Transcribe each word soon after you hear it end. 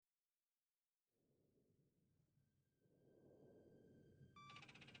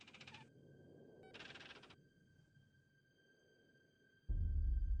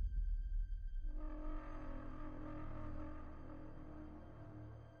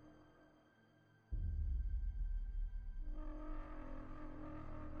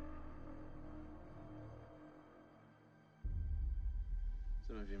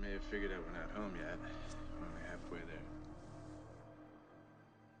of you may have figured out we're not home yet. We're only halfway there.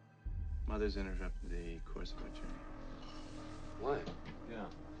 Mother's interrupted the course of our journey. Why? Yeah.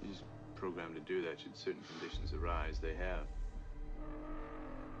 She's programmed to do that should certain conditions arise. They have.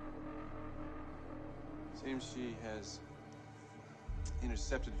 Seems she has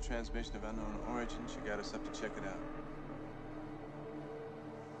intercepted a transmission of unknown origin. She got us up to check it out.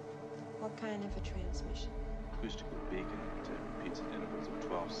 What kind of a transmission? Acoustical beacon that repeats at intervals of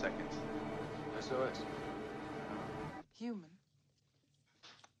 12 seconds. SOS. Human.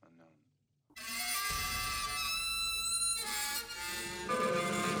 Unknown.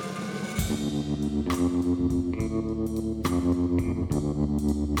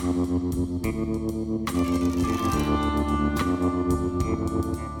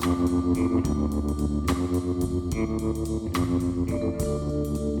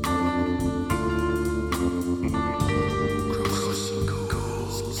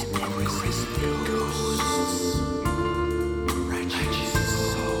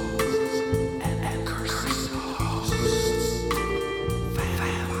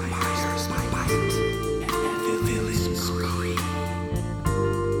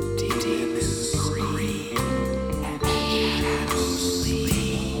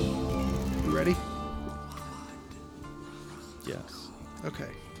 Ready? Yes. Okay.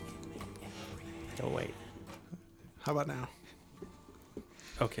 Oh, wait. How about now?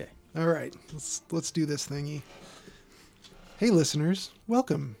 Okay. All right. Let's do this thingy. Hey, listeners.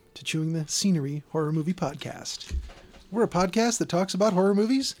 Welcome to Chewing the Scenery Horror Movie Podcast. We're a podcast that talks about horror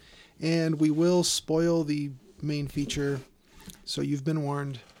movies, and we will spoil the main feature, so you've been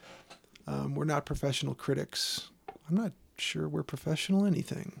warned. We're not professional critics. I'm not sure we're professional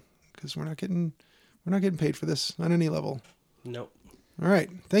anything, because we're not getting paid for this on any level. Nope. All right.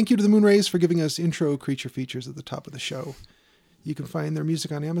 Thank you to the Moonrays for giving us intro creature features at the top of the show. You can find their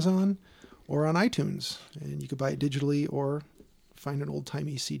music on Amazon or on iTunes, and you can buy it digitally or find an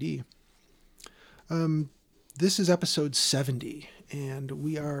old-timey CD. This is episode 70, and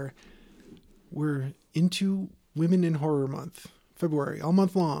we're into Women in Horror Month, February, all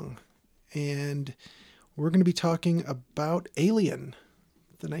month long. And we're going to be talking about Alien,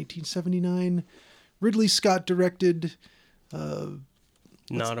 the 1979 Ridley Scott directed.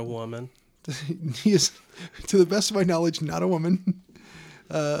 Not a woman. He is, to the best of my knowledge, not a woman.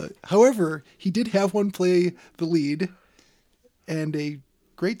 However, he did have one play the lead, and a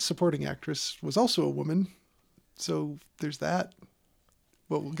great supporting actress was also a woman. So there's that.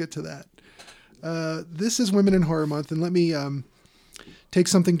 Well, we'll get to that. This is Women in Horror Month, and let me take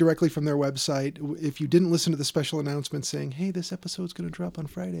something directly from their website. If you didn't listen to the special announcement saying, hey, this episode's going to drop on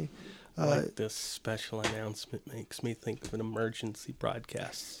Friday. This special announcement makes me think of an emergency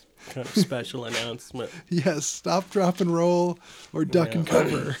broadcast kind of special announcement. Yes, stop, drop, and roll, or duck and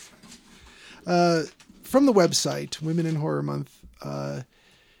cover. From the website, Women in Horror Month, the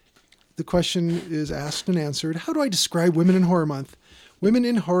question is asked and answered. How do I describe Women in Horror Month? Women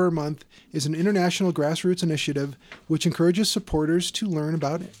in Horror Month is an international grassroots initiative which encourages supporters to learn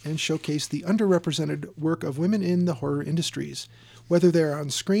about and showcase the underrepresented work of women in the horror industries, whether they're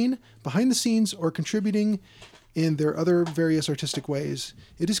on screen, behind the scenes, or contributing in their other various artistic ways.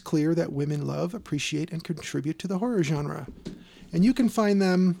 It is clear that women love, appreciate, and contribute to the horror genre. And you can find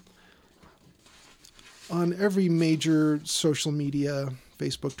them on every major social media,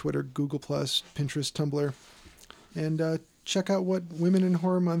 Facebook, Twitter, Google+, Pinterest, Tumblr. And check out what Women in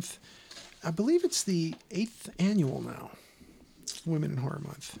Horror Month, I believe it's the 8th annual now, Women in Horror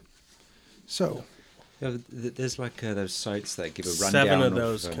Month. So... Yeah, there's like those sites that give a rundown. 7 of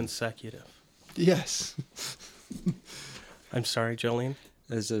those consecutive. Yes. I'm sorry, Jolene?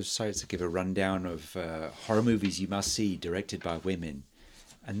 There's those sites that give a rundown of horror movies you must see directed by women.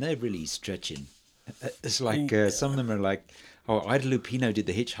 And they're really stretching. It's like some of them are like, oh, Ida Lupino did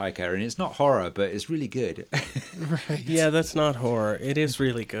The Hitchhiker, and it's not horror, but it's really good. Right. Yeah, that's not horror. It is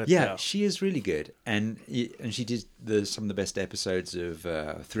really good. Yeah, though. she is really good. And she did some of the best episodes of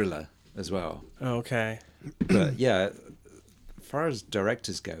Thriller as well. Okay. But yeah, as far as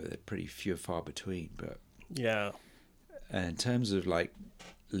directors go, they're pretty few and far between. But yeah, in terms of like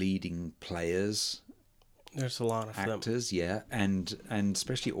leading players, there's a lot of actors, them. yeah, and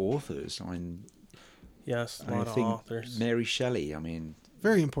especially authors. I mean, yes, a lot of think authors. Mary Shelley. I mean,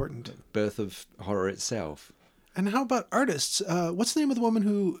 very important. Birth of horror itself. And how about artists? What's the name of the woman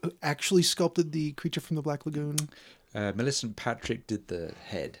who actually sculpted the creature from the Black Lagoon? Millicent Patrick did the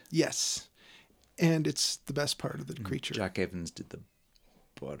head. Yes. And it's the best part of the creature. Jack Evans did the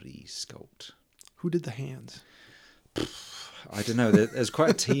body sculpt. Who did the hands? I don't know. There's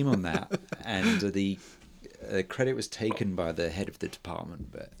quite a team on that. And credit was taken by the head of the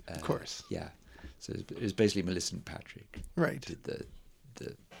department, but Of course. yeah. So it was basically Millicent Patrick Right. did the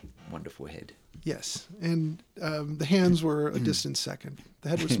wonderful head. Yes. And the hands were a distant second. The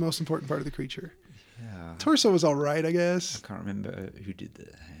head was the most important part of the creature. Yeah, Torso was all right, I I guess, can't remember who did the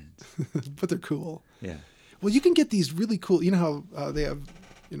hands. but they're cool. Yeah, Well, you can get these really cool. You know how they have,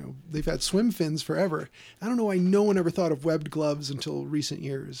 they've had swim fins forever. I don't know why no one ever thought of webbed gloves until recent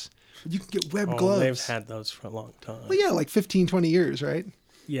years. But you can get webbed Oh, gloves. they've had those for a long time. Well, yeah, like 15, 20 years, right?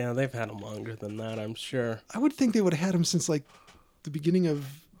 Yeah, they've had them longer than that, I'm sure. I would think they would have had them since like the beginning of,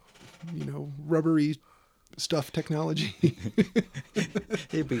 rubbery stuff technology.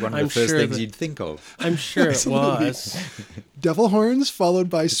 it'd be one of I'm the first sure things that- you'd think of. I'm sure it Absolutely. was. Devil horns followed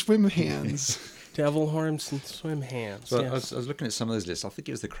by swim hands. Devil horns and swim hands. So yes. I was looking at some of those lists. I think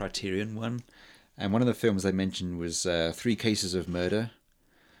it was the Criterion one, and one of the films they mentioned was 3 Cases of Murder,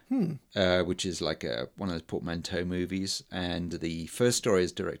 which is like one of those portmanteau movies. And the first story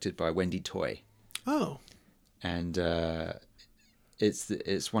is directed by Wendy Toy, Oh, and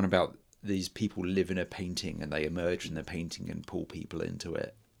it's one about these people live in a painting and they emerge from the painting and pull people into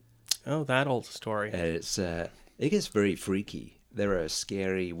it. Oh, that old story. And it gets very freaky. They're a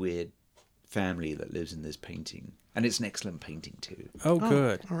scary, weird family that lives in this painting, and it's an excellent painting too. Oh,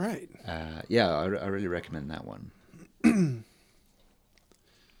 good. all right. Yeah, I really recommend that one.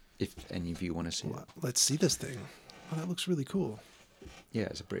 If any of you want to see it. Well, let's see this thing. Oh, that looks really cool. Yeah,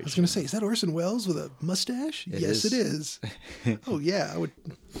 it's a I British. was going to say, is that Orson Welles with a mustache? It Yes, is. it is. Oh yeah, I would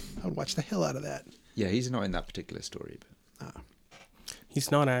watch the hell out of that. Yeah, he's not in that particular story, but He's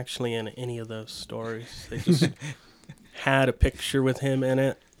not actually in any of those stories. They just had a picture with him in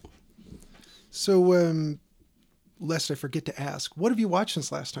it. So, lest I forget to ask, what have you watched since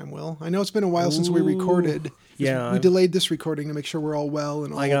last time, Will? I know it's been a while since we recorded. 'Cause Yeah, we delayed this recording to make sure we're all well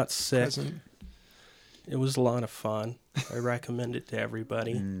and all I got sick. present. It was a lot of fun. I recommend it to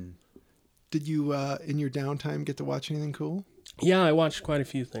everybody. Did you, in your downtime, get to watch anything cool? Yeah, I watched quite a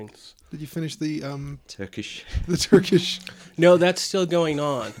few things. Did you finish the Turkish. the Turkish? No, that's still going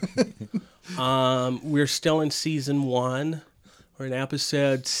on. We're still in season 1. We're in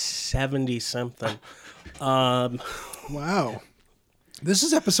episode 70 something. Wow, this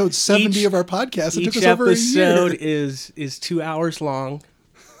is episode 70 Each- of our podcast. It took Each us over a episode year. is 2 hours long.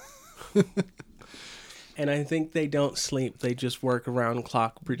 And I think they don't sleep. They just work around the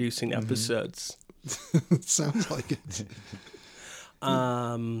clock producing episodes. Sounds like it.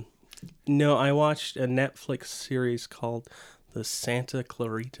 No, I watched a Netflix series called The Santa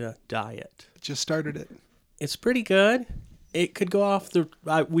Clarita Diet. Just started it. It's pretty good. It could go off the...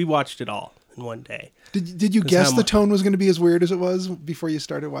 we watched it all in one day. Did you 'Cause guess how the mu- tone was going to be as weird as it was before you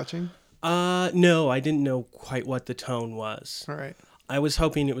started watching? No, I didn't know quite what the tone was. All right. I was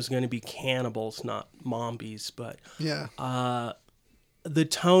hoping it was going to be cannibals, not mombies, but Yeah. the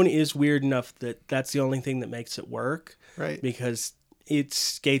tone is weird enough that that's the only thing that makes it work. Right. Because it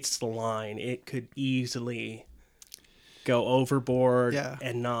skates the line. It could easily go overboard Yeah.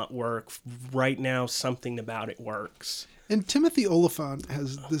 and not work. Right now, something about it works. And Timothy Oliphant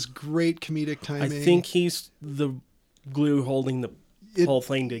has this great comedic I timing. think he's the glue holding the It- whole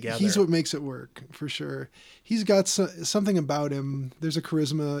thing together. He's what makes it work, for sure. He's got something about him. There's a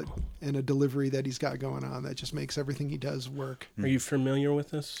charisma and a delivery that he's got going on that just makes everything he does work. Are you familiar with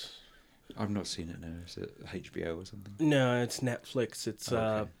this? I've not seen it now. Is it HBO or something? No, it's Netflix. It's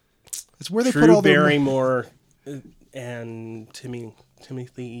Okay. It's where they Drew put all their Barrymore and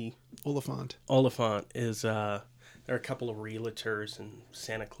Timothy Oliphant. Oliphant is there are a couple of realtors in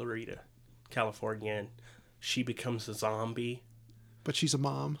Santa Clarita, California, and she becomes a zombie, But she's a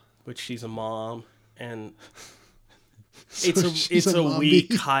mom. but she's a mom, and So it's she's a zombie.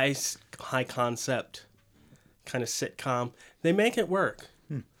 weak high concept kind of sitcom. They make it work.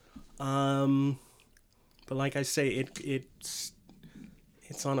 But like I say,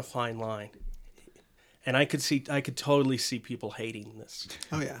 it's on a fine line. And I could totally see people hating this.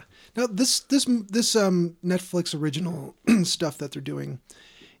 Oh yeah. Now this Netflix original stuff that they're doing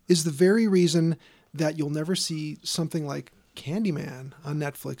is the very reason that you'll never see something like Candyman on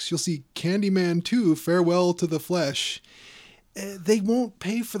Netflix. You'll see Candyman 2, Farewell to the Flesh. They won't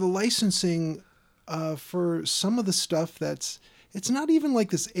pay for the licensing for some of the stuff it's not even like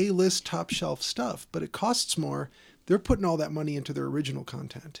this A-list top shelf stuff, but it costs more. They're putting all that money into their original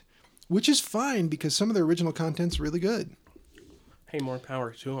content, which is fine because some of their original content's really good. Hey, more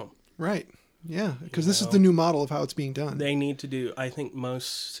power to them. Right. Yeah, because this is the new model of how it's being done. They need to do. I think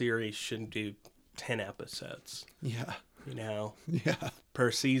most series should do 10 episodes. Yeah. Yeah.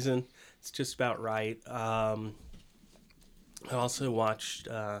 Per season. It's just about right. I also watched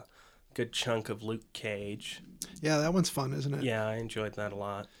good chunk of Luke Cage. Yeah, that one's fun, isn't it? Yeah, I enjoyed that a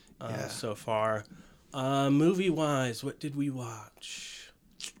lot Yeah. so far. Movie-wise, what did we watch?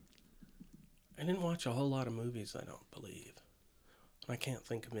 I didn't watch a whole lot of movies, I don't believe. I can't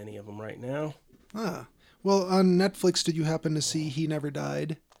think of any of them right now. Ah. Well, on Netflix, did you happen to see He Never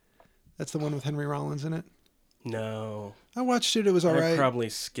Died? That's the one with Henry Rollins in it. No. I watched it. It was all I'd right. probably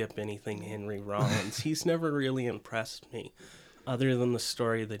skip anything Henry Rollins. He's never really impressed me, other than the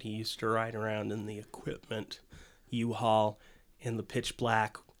story that he used to ride around in the equipment U-Haul in the pitch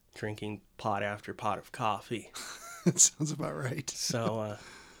black, drinking pot after pot of coffee. That sounds about right. So,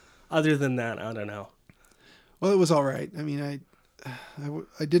 other than that, I don't know. Well, it was all right. I mean,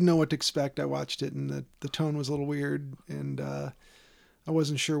 I didn't know what to expect. I watched it, and the tone was a little weird, and I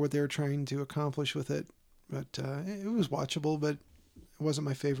wasn't sure what they were trying to accomplish with it. But it was watchable, but it wasn't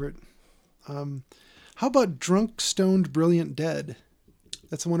my favorite. How about Drunk, Stoned, Brilliant, Dead?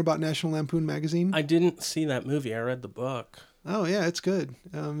 That's the one about National Lampoon magazine. I didn't see that movie. I read the book. Oh, yeah, it's good.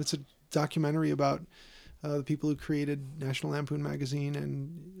 It's a documentary about the people who created National Lampoon magazine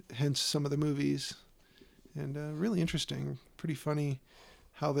and hence some of the movies. And really interesting, pretty funny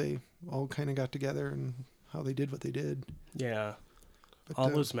how they all kind of got together and how they did what they did. Yeah. But, All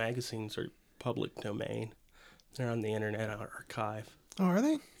those magazines are public domain. They're on the Internet Archive. Oh, are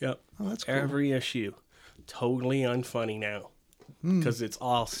they? Yep. Oh, that's cool. Every issue. Totally unfunny now. Because it's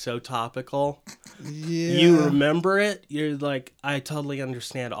all so topical. Yeah. You remember it. You're like, I totally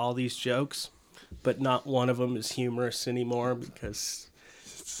understand all these jokes. But not one of them is humorous anymore because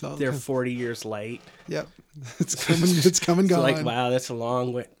So, they're 40 years late. Yep. It's come and It's gone. like, wow, that's a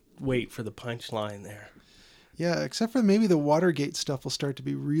long wait for the punchline there. Yeah, except for maybe the Watergate stuff will start to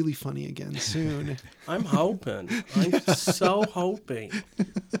be really funny again soon. I'm hoping. I'm so hoping.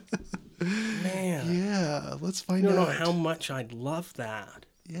 Man. Yeah, let's I find don't know out. how much I'd love that.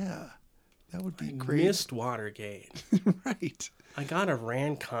 Yeah, that would be I great. missed Watergate. Right. I got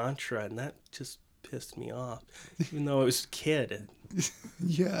Iran Contra, and that just pissed me off. Even though I was a kid.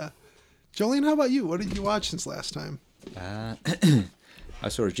 Yeah. Jolene, how about you? What did you watch since last time? I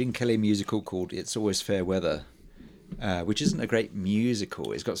saw a Gene Kelly musical called It's Always Fair Weather, which isn't a great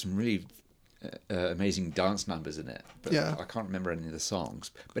musical. It's got some really amazing dance numbers in it, but Yeah. I can't remember any of the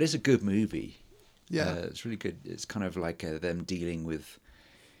songs. But it's a good movie. Yeah. It's really good. It's kind of like them dealing with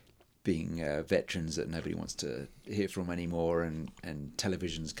being veterans that nobody wants to hear from anymore, and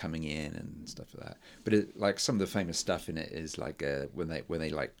television's coming in and stuff like that. But it, like some of the famous stuff in it is like when they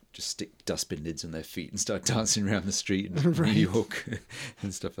like just stick dustbin lids on their feet and start dancing around the street in Right. New York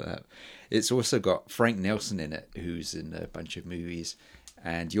and stuff like that. It's also got Frank Nelson in it, who's in a bunch of movies,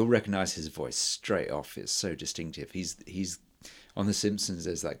 and you'll recognize his voice straight off. It's so distinctive. He's on The Simpsons.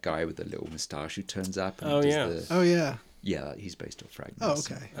 There's that guy with the little moustache who turns up. And Oh, does yeah. Oh, yeah. Yeah, he's based on Frank Oh,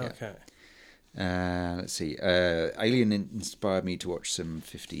 Nelson. okay. Yeah. Okay. Let's see. Alien inspired me to watch some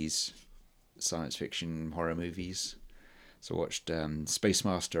 50s science fiction horror movies. So I watched Space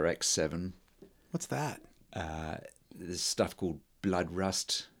Master X7. What's that? There's stuff called Blood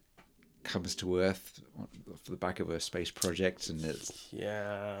Rust comes to Earth off the back of a space project, and it's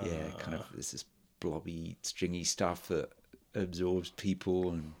Yeah. kind of there's this blobby, stringy stuff that absorbs people,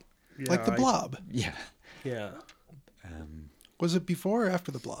 and Like the I- Blob. yeah. Yeah. Was it before or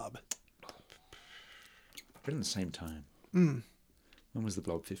after the Blob? But at the same time. When was the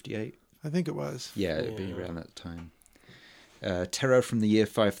Blob? 58? I think it was. Yeah, it'd be around that time. Terror from the Year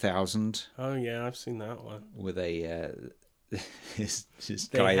 5000, Oh, yeah, I've seen that one. where they this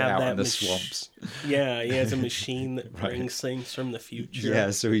They guy have out that in the mach- swamps. Yeah, he has a machine that Right. brings things from the future.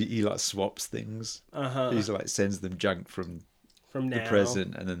 Yeah, so he like swaps things. Uh-huh. He's like sends them junk from From the now.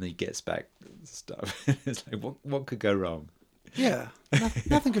 present, and then he gets back stuff. It's like what could go wrong? Yeah.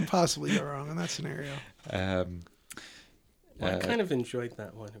 Nothing could possibly go wrong in that scenario. Well, I kind of enjoyed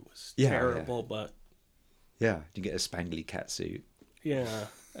that one. It was Yeah, terrible, but Yeah, you get a spangly cat suit. yeah.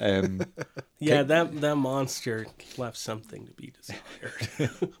 Um, Yeah, that monster left something to be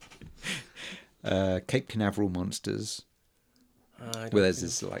desired. Cape Canaveral Monsters. I don't Where there's think-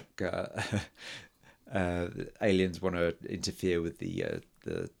 this like aliens want to interfere with the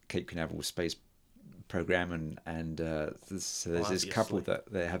Cape Canaveral space program, and so there's this couple Obviously.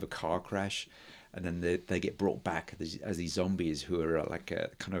 that they have a car crash, and then they get brought back as these zombies who are like a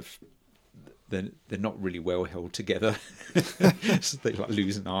kind of they're not really well held together, so they like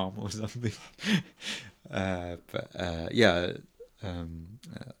lose an arm or something. I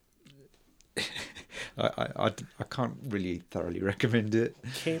can't really thoroughly recommend it.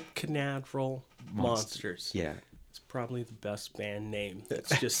 Cape Canaveral Monsters. Yeah. It's probably the best band name.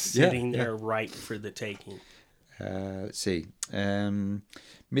 It's just Yeah, sitting yeah. there ripe for the taking. Let's see.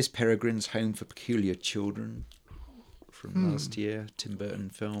 Miss Peregrine's Home for Peculiar Children from last year. Tim Burton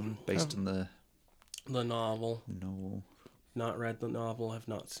film based on the novel. novel. Not read the novel, have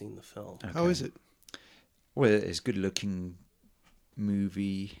not seen the film. Okay. How is it? Well, it's a good-looking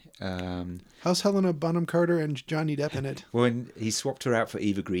movie. How's Helena Bonham Carter and Johnny Depp in it? Well, he swapped her out for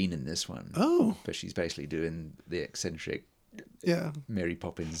Eva Green in this one. Oh, But she's basically doing the eccentric yeah. Mary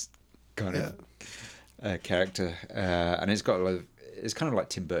Poppins kind of character. And it's got a lot of, it's kind of like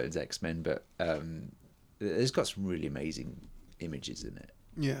Tim Burton's X-Men, but it's got some really amazing images in it.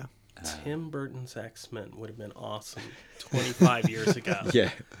 Yeah. Tim Burton's X-Men would have been awesome 25 years ago.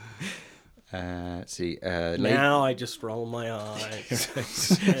 Yeah. Let's see. Now I just roll my eyes.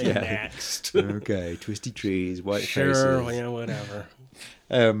 Yeah. Next. Okay, twisty trees, white Sure, faces. yeah, whatever.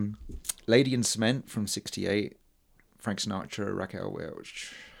 Lady in Cement from '68. Frank Sinatra, Raquel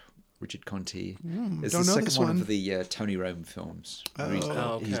Welch, Richard Conte. It's don't the know second this one one. of the Tony Rome films. Where he's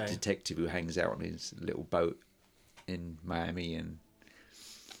Oh, he's a okay. detective who hangs out on his little boat in Miami and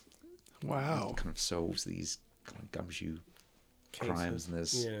Wow. kind of solves these kind of gumshoe crimes. Cases. And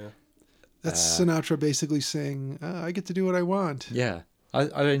there's Yeah. That's Sinatra basically saying, I get to do what I want. yeah.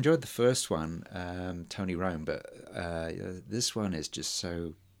 I enjoyed the first one, Tony Rome, but this one is just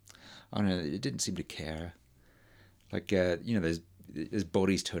so, I don't know, it didn't seem to care. Like, there's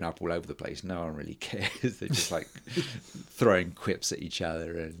bodies turn up all over the place. No one really cares. They're just like throwing quips at each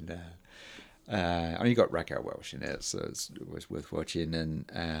other. And I mean, you got Raquel Welch in it, so it was worth watching.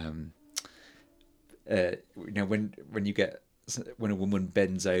 And, when a woman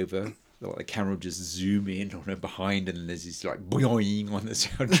bends over, the camera will just zoom in on her behind, and there's this like boing on the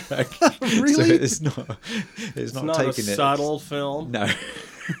soundtrack. Really? So it's not Not taking a it. subtle film. No.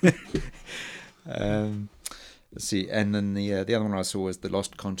 Let's see, and then the other one I saw was The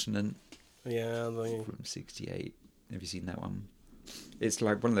Lost Continent Yeah, from '68. Have you seen that one? It's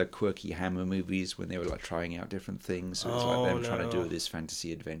like one of the quirky Hammer movies when they were like trying out different things. So it's like them trying to do this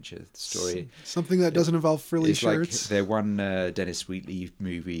fantasy adventure story. Something that doesn't involve frilly It's shirts. like their one Dennis Wheatley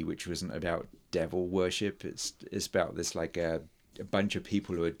movie, which wasn't about devil worship. It's about this like a bunch of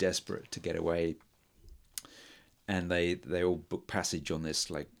people who are desperate to get away, and they all book passage on this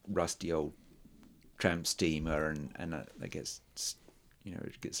like rusty old tramp steamer, and it gets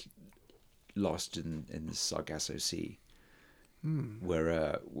lost in the Sargasso Sea.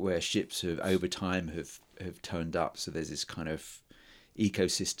 Where ships have over time have turned up, so there's this kind of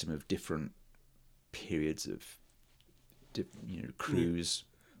ecosystem of different periods of crews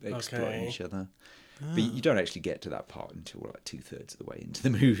exploiting Okay. each other. But you don't actually get to that part until like 2/3 of the way into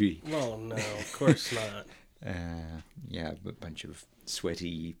the movie. well, no, of course not. A bunch of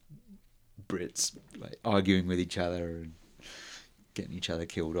sweaty Brits like arguing with each other and getting each other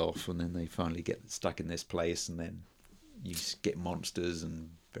killed off, and then they finally get stuck in this place, and then you get monsters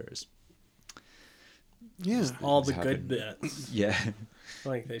and various. Yeah. All the things good happen. bits. Yeah,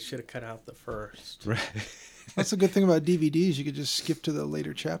 Like they should have cut out the first. right. That's the good thing about DVDs. You could just skip to the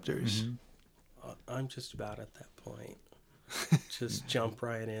later chapters. I'm just about at that point. Just jump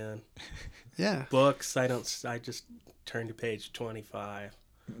right in. Yeah. Books, I just turn to page 25.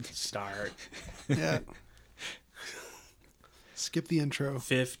 Start. Yeah. Skip the intro.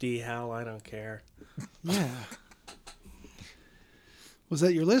 50, hell, I don't care. Yeah. Was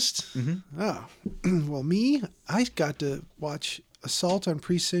that your list? Mm-hmm. Oh. Well, I got to watch Assault on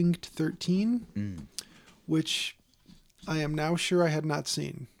Precinct 13, which I am now sure I had not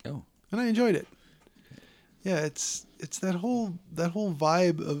seen. Oh, And I enjoyed it. Yeah, it's that whole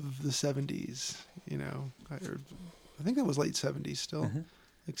vibe of the 70s, I think that was late 70s still.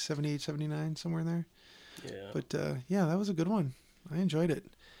 Like 78, 79, somewhere in there. Yeah. But yeah, that was a good one. I enjoyed it.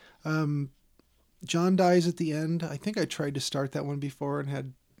 John dies at the end. I think I tried to start that one before and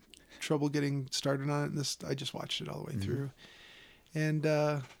had trouble getting started on it. And I just watched it all the way through. And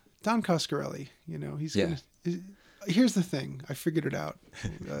Don Coscarelli, he's Yeah. gonna. Here's the thing. I figured it out.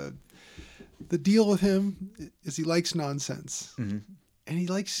 The deal with him is he likes nonsense, and he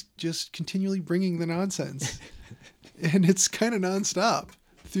likes just continually bringing the nonsense, and it's kind of nonstop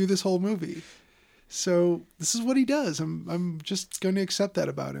through this whole movie. So this is what he does. I'm just going to accept that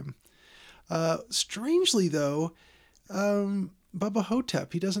about him. Strangely, though, Bubba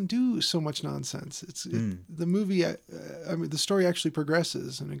Hotep, he doesn't do so much nonsense. The movie, the story actually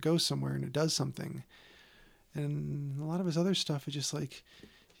progresses and it goes somewhere and it does something. And a lot of his other stuff is just like,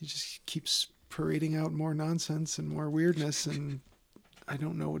 he just keeps parading out more nonsense and more weirdness, and I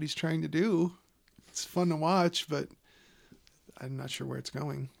don't know what he's trying to do. It's fun to watch, but I'm not sure where it's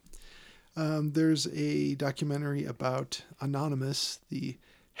going. There's a documentary about Anonymous, the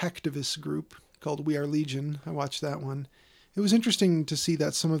hacktivist group called We Are Legion. I watched that one. It was interesting to see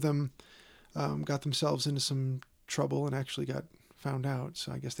that some of them got themselves into some trouble and actually got found out.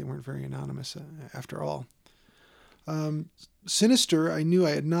 So I guess they weren't very anonymous after all. Sinister, I knew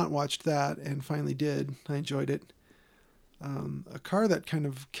I had not watched that and finally did. I enjoyed it. A car that kind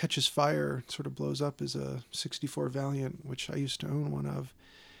of catches fire, sort of blows up, is a 64 Valiant, which I used to own one of.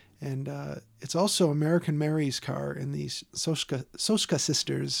 And it's also American Mary's car in the Soska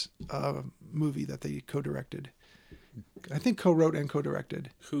Sisters movie that they co-directed. I think co-wrote and co-directed.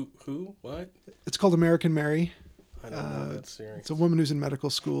 Who? What? It's called American Mary. I don't know that series. It's a woman who's in medical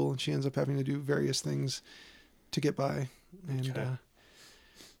school, and she ends up having to do various things to get by. And Okay.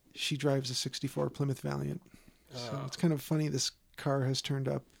 she drives a 64 Plymouth Valiant. So it's kind of funny this car has turned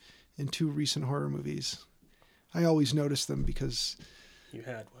up in 2 recent horror movies. I always notice them because You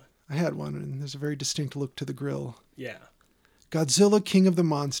had one. I had one, and there's a very distinct look to the grill. Yeah. Godzilla, King of the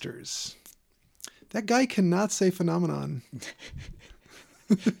Monsters. That guy cannot say phenomenon.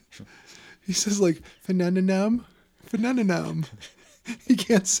 He says like phenomenon. He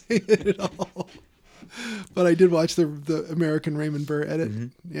can't say it at all. But I did watch the American Raymond Burr edit.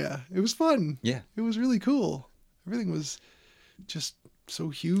 Mm-hmm. Yeah, it was fun. Yeah. It was really cool. Everything was just so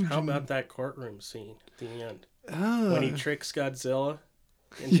huge. How and- about that courtroom scene at the end? Ah, When he tricks Godzilla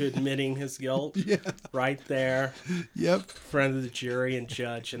into admitting his guilt yeah, right there yep. in front of the jury and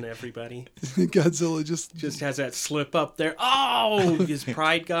judge and everybody. Godzilla just Just has that slip up there. Oh, his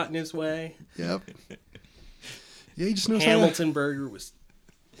pride got in his way. yep. Yeah, he just knows how to, Hamilton Burger was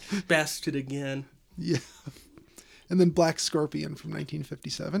bested again. yeah. And then Black Scorpion from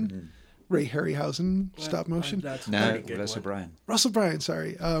 1957. Ray Harryhausen, stop motion. That's a No, pretty good Russell one. Bryan. Russell Bryan,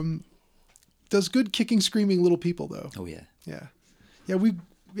 sorry. Does good kicking, screaming little people though. Oh yeah. Yeah. Yeah, we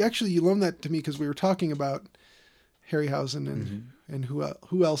actually, you loaned that to me because we were talking about Harryhausen and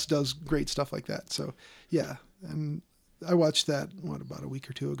who else does great stuff like that. So, yeah. And I watched that, about a week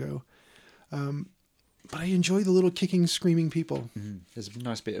or 2 ago. But I enjoy the little kicking, screaming people. There's a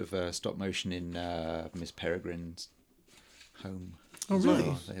nice bit of stop motion in Miss Peregrine's home. Oh, as really?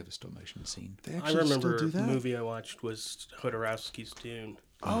 well. They have a stop motion scene. They I actually remember still do the that. movie I watched was Hodorowski's Dune.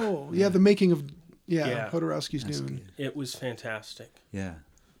 Oh, yeah, the making of Yeah. Hodorowski's That's Dune. good. It was fantastic. Yeah.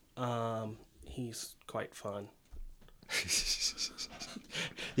 He's quite fun.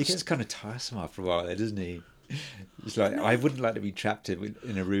 He gets kind of tiresome after a while, there, doesn't he? It's like I wouldn't like to be trapped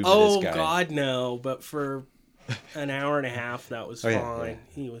in a room Oh with this guy. God, no! But for an hour and a half, that was Oh, yeah, fine.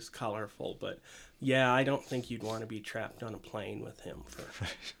 yeah. He was colorful, but yeah, I don't think you'd want to be trapped on a plane with him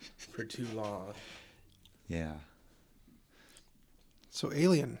for too long. Yeah. So,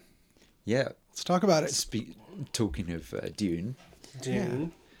 Alien. Yeah. Let's talk about it. Talking of Dune.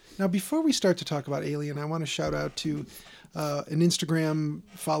 Dune. Now, before we start to talk about Alien, I want to shout out to an Instagram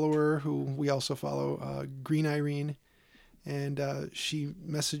follower who we also follow, Green Irene. And she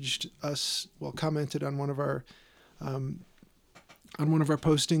messaged us, commented on one of our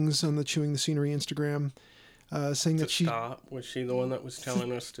postings on the Chewing the Scenery Instagram, saying To that she... stop. Was she the one that was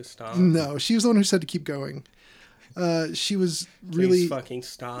telling us to stop? No, she was the one who said to keep going. She was really... Please fucking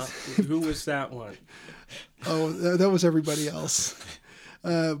stop. Who was that one? Oh, that was everybody else.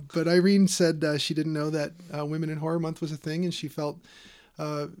 But Irene said she didn't know that Women in Horror Month was a thing, and she felt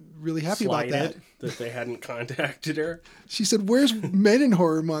really happy about that. Slighted that they hadn't contacted her. She said, "Where's Men in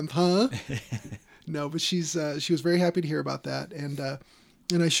Horror Month, huh?" No, but she was very happy to hear about that, and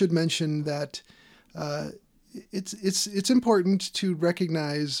I should mention that it's important to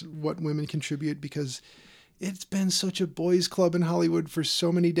recognize what women contribute, because it's been such a boys' club in Hollywood for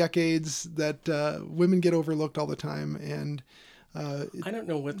so many decades that women get overlooked all the time, and I don't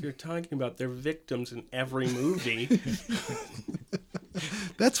know what they're talking about. They're victims in every movie.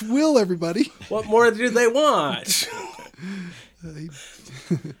 that's Will, everybody. What more do they want? Heavy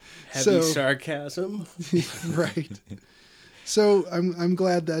So- sarcasm. Right. So I'm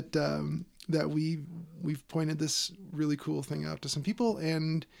glad that that we've pointed this really cool thing out to some people,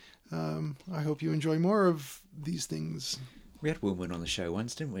 and I hope you enjoy more of these things. We had a woman on the show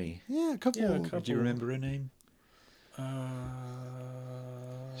once, didn't we? Yeah, a couple. Yeah, a couple. Do you remember her name?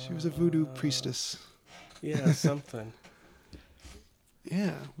 She was a voodoo priestess. Yeah, something.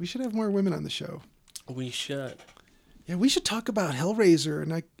 Yeah, we should have more women on the show. We should. Yeah, we should talk about Hellraiser,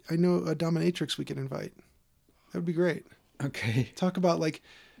 and I know a dominatrix we could invite. That would be great. Okay. Talk about, like,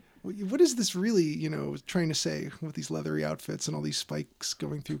 what is this really, trying to say with these leathery outfits and all these spikes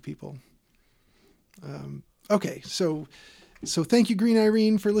going through people? Okay, so thank you, Green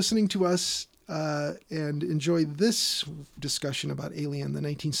Irene, for listening to us, and enjoy this discussion about Alien, the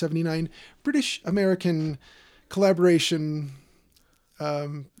 1979 British-American collaboration.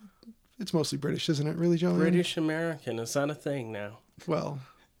 It's mostly British, isn't it? Really, Jolien? British American, is that a thing now? Well,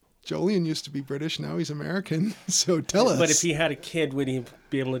 Jolien used to be British. Now he's American. So tell us. But if he had a kid, would he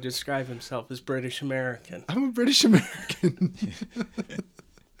be able to describe himself as British American? I'm a British American.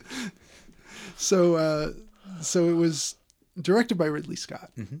 So it was directed by Ridley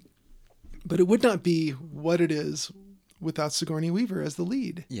Scott. Mm-hmm. But it would not be what it is without Sigourney Weaver as the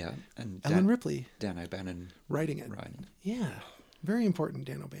lead. Yeah, and Ellen Ripley Dan O'Bannon writing it. right. Yeah. Very important,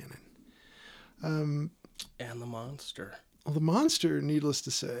 Dan O'Bannon. And the monster. Well, the monster, needless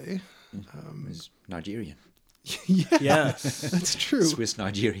to say. Is Nigerian, Yeah, Yes. that's true. Swiss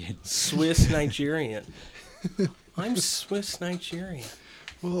Nigerian. Swiss Nigerian. I'm Swiss Nigerian.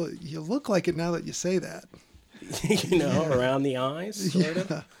 Well, you look like it now that you say that. You know, around the eyes, sort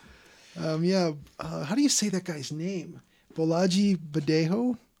of. How do you say that guy's name? Bolaji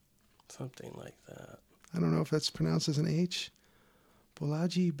Badejo? Something like that. I don't know if that's pronounced as an H.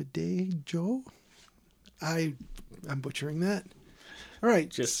 Bolaji Badejo? I'm butchering that. All right.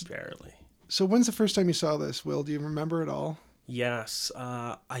 Just barely. So when's the first time you saw this, Will? Do you remember it all? Yes.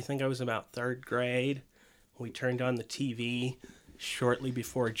 I think I was about third grade. We turned on the TV shortly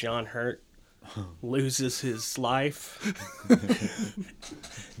before John Hurt loses his life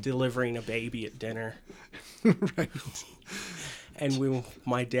delivering a baby at dinner. Right. And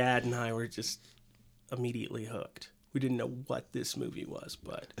my dad and I were just immediatally hooked. We didn't know what this movie was,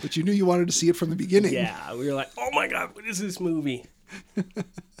 but But you knew you wanted to see it from the beginning. yeah, we were like, oh my God, what is this movie?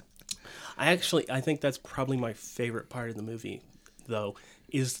 I think that's probably my favorite part of the movie, though,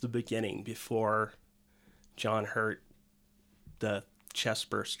 is the beginning before John Hurt, the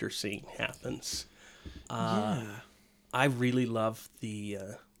chestburster scene happens. Yeah. I really love the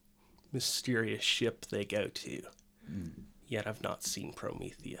mysterious ship they go to. Yet I've not seen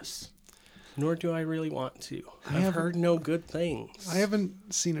Prometheus. Nor do I really want to. I've heard no good things. I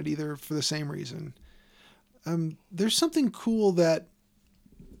haven't seen it either for the same reason. There's something cool that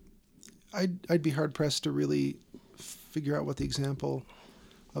I'd be hard pressed to really figure out what the example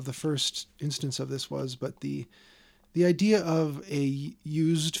of the first instance of this was, but the idea of a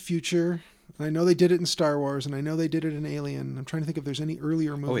used future. And I know they did it in Star Wars, and I know they did it in Alien. I'm trying to think if there's any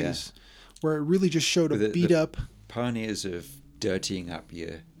earlier movies where it really just showed a beat up. Pioneers of dirtying up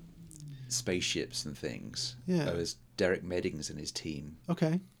your spaceships and things. Yeah. That was Derek Meddings and his team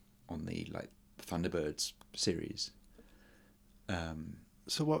Okay. on the Thunderbirds series.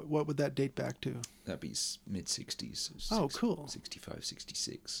 So what would that date back to? That'd be mid-60s. Oh, cool. 65,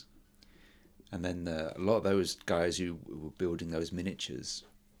 66. And then a lot of those guys who were building those miniatures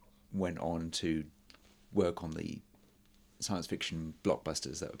went on to work on the science fiction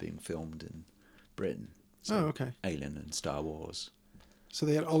blockbusters that were being filmed in Britain. So Oh, okay. Alien and Star Wars. So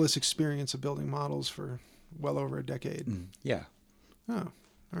they had all this experience of building models for well over a decade. Yeah. Oh,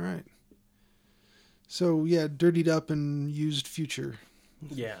 all right. So yeah, dirtied up and used future.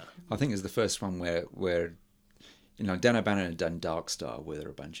 Yeah. I think it's the first one where Dan O'Bannon had done Dark Star, where there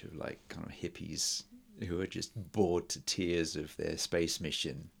are a bunch of kind of hippies who are just bored to tears of their space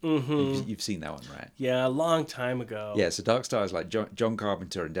mission. Mm-hmm. You've seen that one, right? Yeah, a long time ago. Yeah, so Dark Star is like John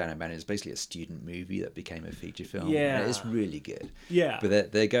Carpenter and Dan O'Bannon. It's basically a student movie that became a feature film. Yeah. And it's really good. Yeah.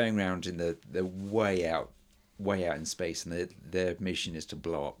 But they're going around in the way out in space, and their mission is to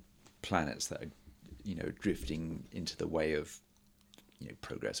blow up planets that are drifting into the way of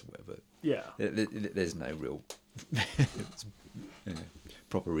progress or whatever. Yeah. There's no real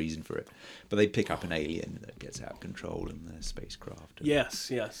proper reason for it, but they pick up an alien that gets out of control in their spacecraft.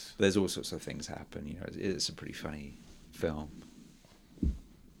 Yes. There's all sorts of things happen. It's a pretty funny film.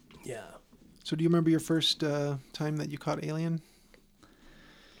 Yeah. So do you remember your first time that you caught Alien?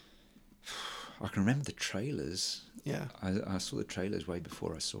 I can remember the trailers. Yeah. I saw the trailers way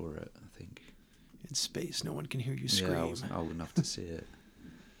before I saw it, I think. In space, no one can hear you scream. Yeah, I wasn't old enough to see it.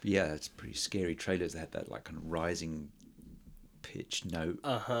 But yeah, it's pretty scary trailers. They had that kind of rising pitch note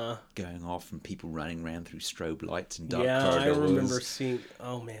going off, and people running around through strobe lights and dark corridors. Yeah, I remember seeing.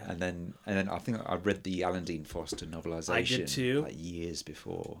 Oh man. And then I think I read the Alan Dean Foster novelization. I did too. Years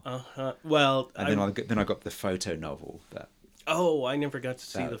before. Well. And then I got the photo novel. I never got to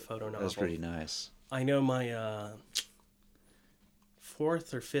see the photo novel. That's really nice. I know my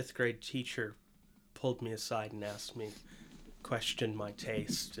 4th or 5th grade teacher pulled me aside and questioned my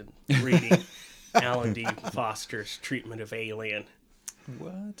taste in reading Alan D. Foster's treatment of Alien.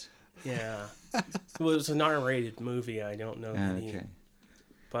 What? Yeah. Well, it was an R-rated movie. I don't know.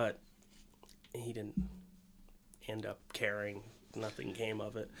 But he didn't end up caring. Nothing came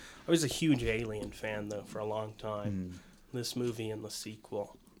of it. I was a huge Alien fan, though, for a long time. This movie and the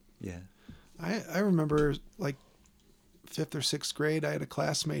sequel. Yeah. I remember 5th or 6th grade, I had a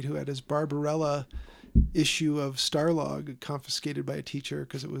classmate who had his Barbarella issue of Starlog confiscated by a teacher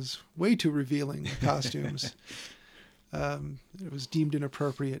because it was way too revealing, the costumes. It was deemed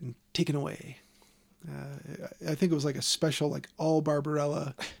inappropriate and taken away. I think it was like a special, like all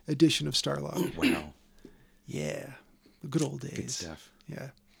Barbarella edition of Starlog. Wow. Yeah, the good old days. Good stuff. Yeah.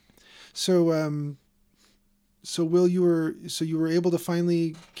 So, so Will, you were able to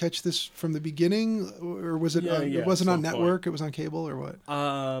finally catch this from the beginning, or was it? Yeah, It wasn't on some network. It was on cable, or what?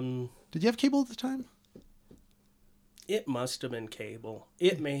 Did you have cable at the time? It must have been cable.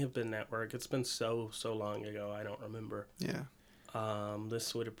 It may have been network. It's been so long ago. I don't remember. Yeah.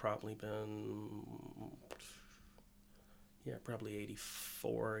 This would have probably been, probably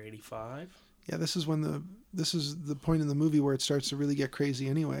 84, 85. Yeah, this is the point in the movie where it starts to really get crazy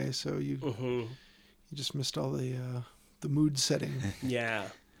anyway. So you just missed all the mood setting. Yeah,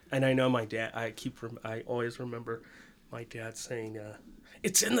 and I know my dad. I always remember my dad saying,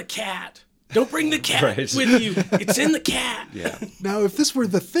 "It's in the cat. Don't bring the cat Right. with you. It's in the cat." Yeah. Now, if this were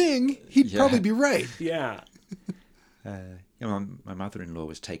the thing, he'd Yeah. probably be right. Yeah. My mother-in-law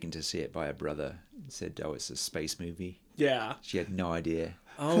was taken to see it by a brother and said, "Oh, it's a space movie." Yeah. She had no idea.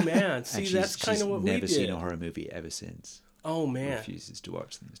 Oh man, see, And that's kind of what we never did. seen a horror movie ever since. Oh man. Refuses to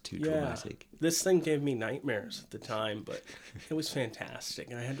watch them. It's too Yeah. traumatic. This thing gave me nightmares at the time, but it was fantastic,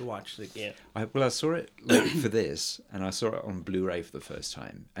 and I had to watch it again. I saw it for this, and I saw it on Blu-ray for the first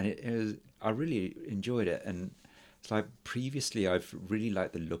time, and I really enjoyed it. And it's like previously, I've really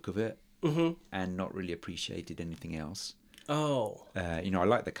liked the look of it, and not really appreciated anything else. Oh. I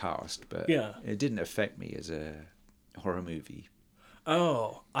like the cast, but Yeah. it didn't affect me as a horror movie.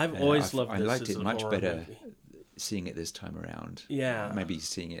 Oh, I've always loved I this liked as it a much horror better movie. seeing it this time around. Yeah. Maybe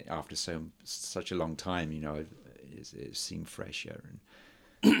seeing it after such a long time, it seemed fresher,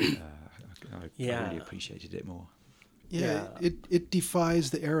 and I Yeah. really appreciated it more. Yeah, Yeah. it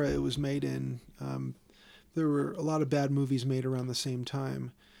defies the era it was made in. There were a lot of bad movies made around the same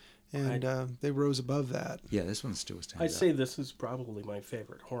time, and they rose above that. Yeah, this one still stands I'd out. say this is probably my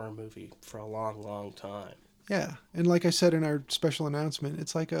favorite horror movie for a long time. Yeah, and like I said in our special announcement,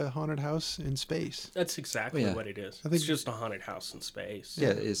 it's like a haunted house in space. That's exactly Yeah. what it is. I think- It's just a haunted house in space.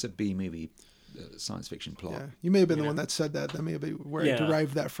 Yeah, it's a B movie science fiction plot. Yeah, you may have been the Yeah. one that said that. That may have been where Yeah. I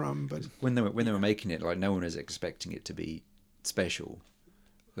derived that from. But When they were making it, like no one was expecting it to be special,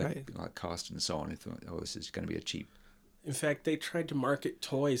 Right. like cast and so on. They thought, oh, this is going to be a cheap. In fact, they tried to market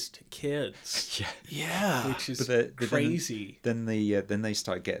toys to kids, Yeah. yeah, which is But crazy. Then they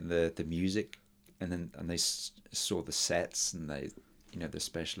start getting the music, and they saw the sets, and the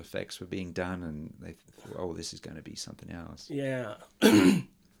special effects were being done, and they thought, oh, this is going to be something else. Yeah.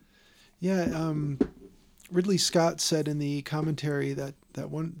 yeah. Ridley Scott said in the commentary that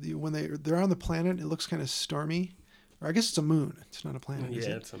when they're on the planet, it looks kind of stormy, or I guess it's a moon. It's not a planet. is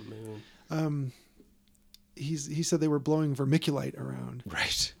Yeah, it? it's a moon. He said they were blowing vermiculite around,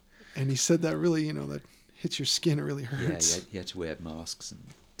 Right. and he said that really, that hits your skin. It really Yeah, hurts. you had to wear masks and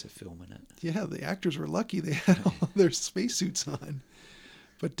to film in it. Yeah, the actors were lucky they had all their spacesuits on.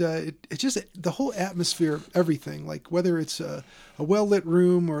 But it just, the whole atmosphere of everything, like whether it's a well-lit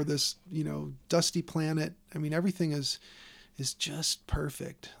room or this, dusty planet, I mean, everything is just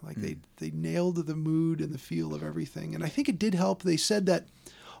perfect. Like they nailed the mood and the feel of everything. And I think it did help. They said that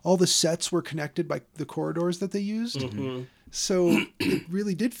all the sets were connected by the corridors that they used. Mm-hmm. So it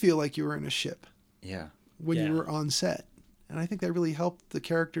really did feel like you were in a ship Yeah. when you Yeah. were on set. And I think that really helped the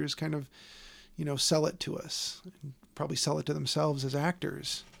characters kind of, sell it to us, and probably sell it to themselves as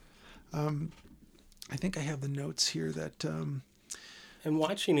actors. I think I have the notes here that, And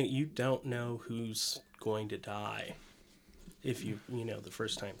watching it, you don't know who's going to die if the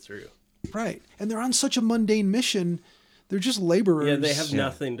first time through. right. And they're on such a mundane mission. They're just laborers. Yeah, they have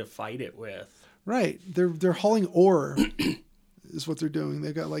nothing to fight it with. Right. They're hauling ore is what they're doing.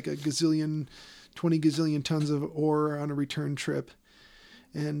 They've got like 20 gazillion tons of ore on a return trip.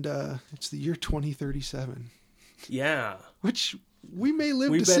 And it's the year 2037, Yeah. which we may live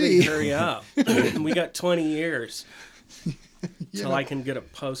We to better see. hurry up. We got 20 years Yeah. till I can get a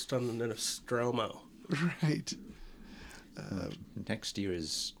post on the Nostromo. Right. Next year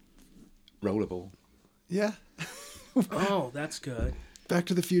is Rollerball. Yeah. Oh, that's good. Back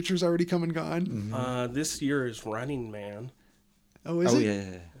to the Future's already come and gone. This year is Running Man. Oh, is Oh it?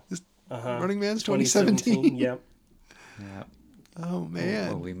 yeah. Uh-huh. Running Man's 2017. Yep. Yeah. Oh, man.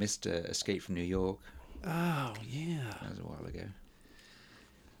 Well, we missed Escape from New York. Oh, yeah. That was a while ago.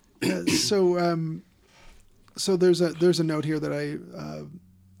 So there's a note here that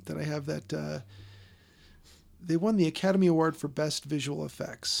I have that they won the Academy Award for Best Visual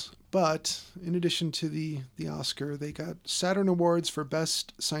Effects, But in addition to the Oscar, they got Saturn Awards for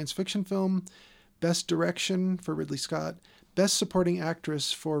Best Science Fiction Film, Best Direction for Ridley Scott, Best Supporting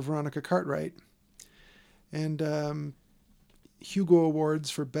Actress for Veronica Cartwright, and Hugo Awards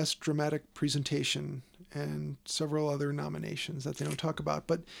for Best Dramatic Presentation, and several other nominations that they don't talk about.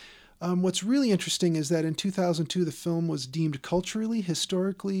 But what's really interesting is that in 2002, the film was deemed culturally,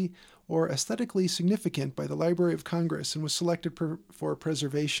 historically, or aesthetically significant by the Library of Congress and was selected for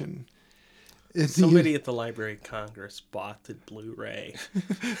preservation. Somebody at the Library of Congress bought the Blu-ray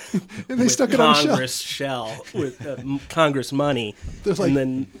and they stuck it on a shelf. Congress shell with Congress money. They're like, and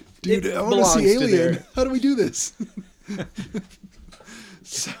then dude, I want to see Alien. How do we do this?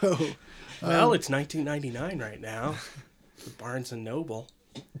 So, well, it's 1999 right now. With Barnes and Noble.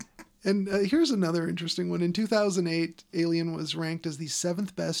 And here's another interesting one. In 2008, Alien was ranked as the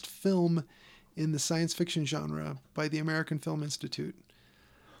 7th best film in the science fiction genre by the American Film Institute.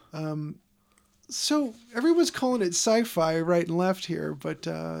 So everyone's calling it sci-fi right and left here, but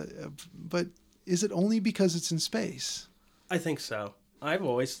is it only because it's in space? I think so. I've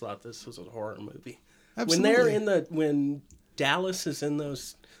always thought this was a horror movie. Absolutely. When Dallas is in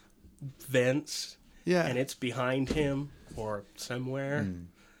those vents, Yeah. and it's behind him or somewhere,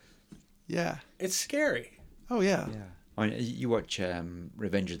 Yeah. it's scary. Oh, yeah. Yeah. I mean, you watch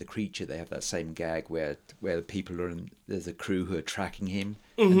Revenge of the Creature, they have that same gag where the people are there's a crew who are tracking him,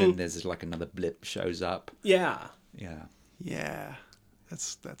 and then there's like another blip shows up. Yeah. Yeah. Yeah.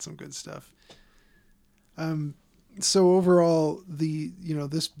 That's some good stuff. So overall,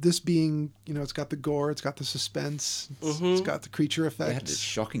 this being, it's got the gore, it's got the suspense, it's got the creature It had this effects.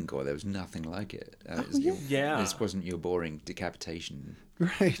 shocking gore. There was nothing like it. Yeah. This wasn't your boring decapitation.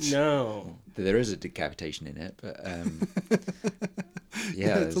 Right. No. There is a decapitation in it, but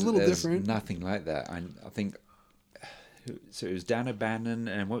Yeah, it's a little there's different. nothing like that. I think so. It was Dan O'Bannon,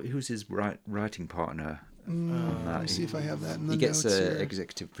 and who's his writing partner? Let me see if I have that in the He gets notes a here.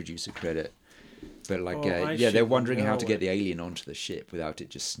 executive producer credit. But I they're should wondering how to know get it. the alien onto the ship without it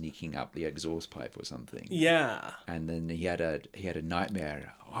just sneaking up the exhaust pipe or something. Yeah. And then he had a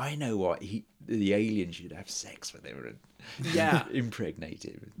nightmare. Oh, I know what the alien should have sex with him and Yeah. impregnate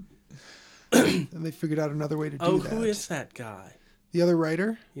him. And they figured out another way to do that. Who is that guy? The other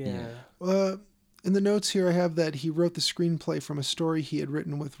writer? Yeah. In the notes here, I have that he wrote the screenplay from a story he had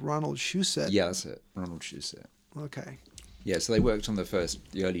written with Ronald Shusett. Yeah, that's it. Ronald Shusett. Okay. Yeah, so they worked on the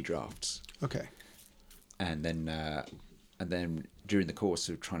early drafts. Okay. And then during the course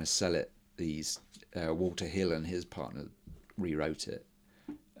of trying to sell it, Walter Hill and his partner rewrote it.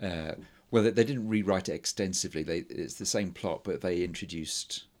 Well, they didn't rewrite it extensively. It's the same plot, but they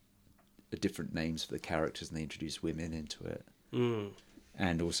introduced different names for the characters, and they introduced women into it.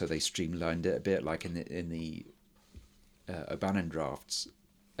 And also they streamlined it a bit, like in the O'Bannon drafts.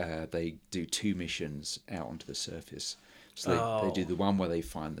 They do 2 missions out onto the surface. So they do the one where they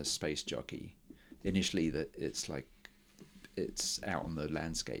find the space jockey. Initially, that it's out on the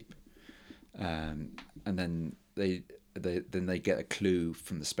landscape, and then they get a clue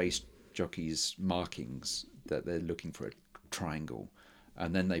from the space jockey's markings that they're looking for a triangle,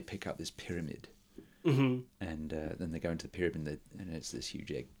 and then they pick up this pyramid, and then they go into the pyramid, and it's this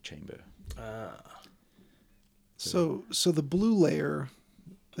huge egg chamber. So the blue layer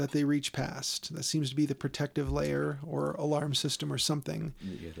that they reach past, that seems to be the protective layer or alarm system or something.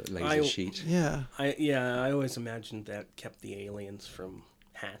 Yeah, the laser sheet. Yeah. I always imagined that kept the aliens from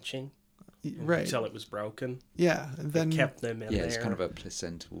hatching. Right. Until it was broken. Yeah. And then Kept them in there. Yeah, it's kind of a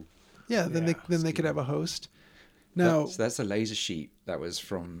placental. Yeah, then they could have a host. Now, So that's a laser sheet that was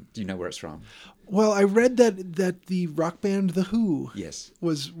from. Do you know where it's from? well, I read that the rock band The Who Yes.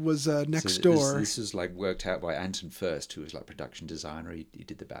 was next So door. This was like worked out by Anton Furst, who was like production designer. He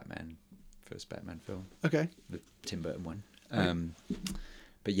did the first Batman film, Okay. the Tim Burton one.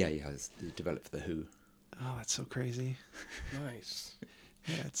 But yeah, it's developed for The Who. Oh, that's so crazy. Nice.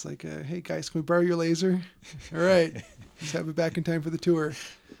 Yeah, it's like, hey guys, can we borrow your laser? All right, let's have it back in time for the tour.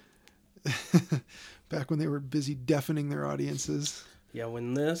 Back when they were busy deafening their audiences. Yeah,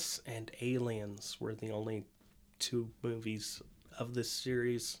 when this and Aliens were the only 2 movies of this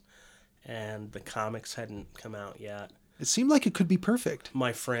series, and the comics hadn't come out yet, It seemed like it could be perfect.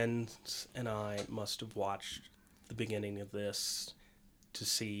 my friends and I must have watched the beginning of this to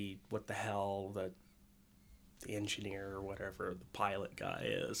see what the hell the engineer or whatever, the pilot guy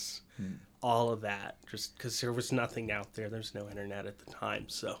is. All of that, just because there was nothing out there. There's no internet at the time,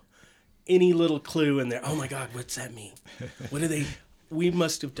 so any little clue in there, oh my God, what's that mean? What do they... We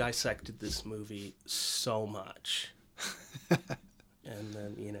must have dissected this movie so much. And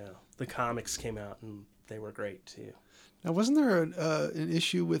then, the comics came out and they were great too. Now, wasn't there an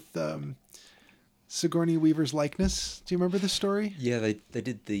issue with Sigourney Weaver's likeness? Do you remember this story? Yeah, they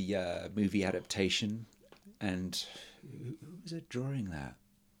did the movie adaptation, and who was it drawing that?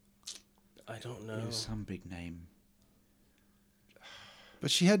 I don't know. It was some big name.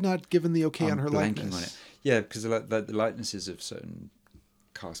 But she had not given the okay on her blanking likeness. on it. Yeah, because the likenesses of certain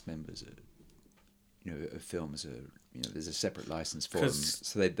cast members, of films are, there's a separate license for them.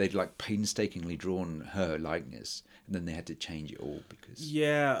 So they'd like painstakingly drawn her likeness, and then they had to change it all because.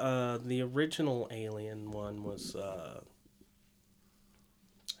 Yeah, the original Alien one was. I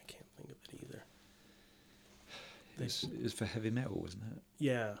can't think of it either. It was for heavy metal, wasn't it?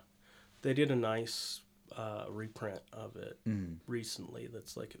 Yeah, they did a nice reprint of it recently.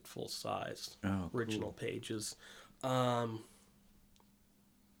 That's like at full size, original pages. I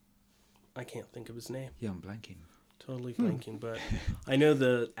can't think of his name. Yeah, I'm blanking. Totally blanking, but I know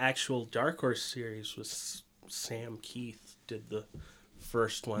the actual Dark Horse series was Sam Keith did the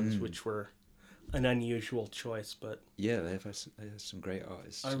first ones, which were an unusual choice, but yeah, they have some great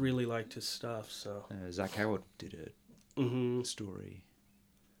artists. I really liked his stuff. So Zach Howard did a story.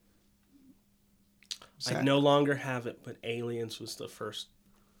 I no longer have it, but Aliens was the first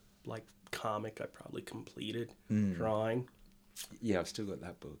comic I probably completed drawing. Yeah, I've still got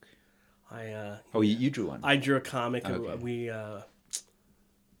that book. You drew one? I drew a comic. Okay. And we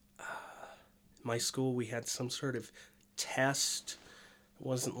my school, we had some sort of test. It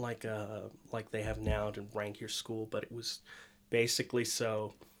wasn't like they have now to rank your school, but it was basically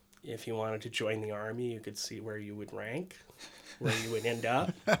so if you wanted to join the army, you could see where you would rank, where you would end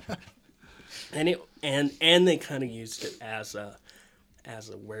up. And they kind of used it as a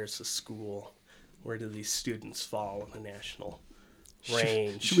where's the school, where do these students fall in the national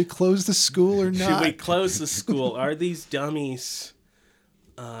range? Should we close the school or not? Should we close the school? Are these dummies,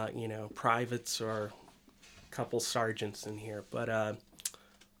 privates or a couple sergeants in here? But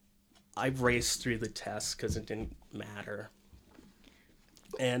I raced through the test because it didn't matter.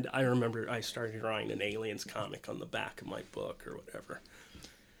 And I remember I started drawing an Aliens comic on the back of my book or whatever.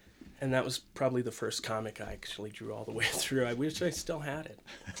 And that was probably the first comic I actually drew all the way through. I wish I still had it.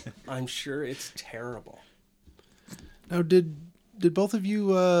 I'm sure it's terrible. Now, did both of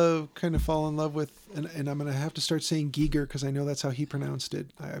you kind of fall in love with, and I'm going to have to start saying Giger because I know that's how he pronounced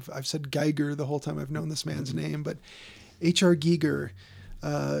it. I've said Geiger the whole time I've known this man's name, but H.R. Giger,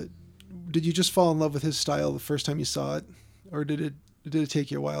 did you just fall in love with his style the first time you saw it? Or did it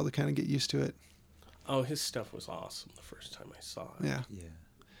take you a while to kind of get used to it? Oh, his stuff was awesome the first time I saw it. Yeah. Yeah.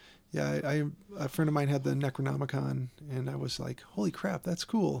 Yeah, a friend of mine had the Necronomicon, and I was like, holy crap, that's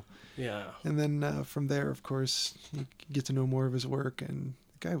cool. Yeah. And then from there, of course, you get to know more of his work, and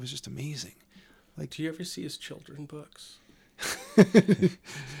the guy was just amazing. Do you ever see his children books?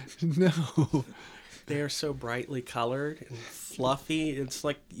 No. They are so brightly colored and fluffy. It's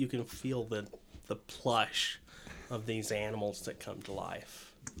like you can feel the plush of these animals that come to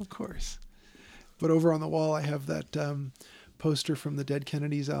life. Of course. But over on the wall, I have that poster from the Dead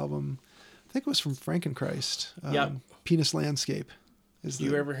Kennedys album. I think it was from Frankenchrist. Yep. Penis Landscape.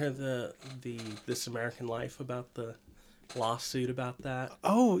 You ever heard the This American Life about the lawsuit about that?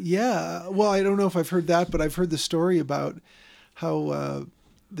 Oh, yeah. Well, I don't know if I've heard that, but I've heard the story about how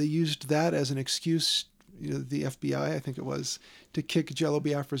they used that as an excuse, the FBI, I think it was, to kick Jello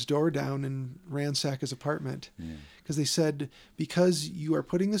Biafra's door down and ransack his apartment. Because they said, because you are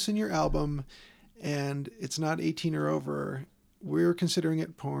putting this in your album and it's not 18 or over, we're considering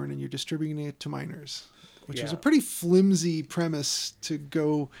it porn and you're distributing it to minors, which was a pretty flimsy premise to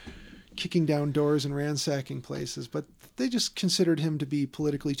go kicking down doors and ransacking places. But they just considered him to be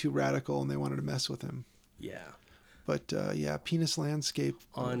politically too radical and they wanted to mess with him. Yeah. But Penis Landscape.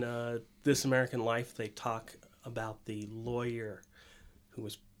 On This American Life, they talk about the lawyer who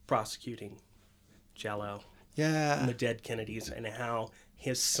was prosecuting Jello and the Dead Kennedys and how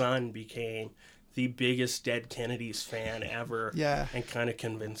his son became the biggest Dead Kennedys fan ever and kind of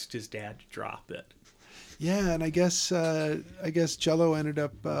convinced his dad to drop it. Yeah, and I guess Jello ended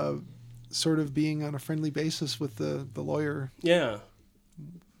up sort of being on a friendly basis with the lawyer. Yeah.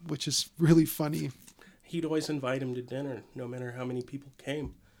 Which is really funny. He'd always invite him to dinner, no matter how many people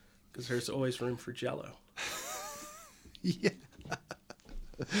came, because there's always room for Jello. Yeah.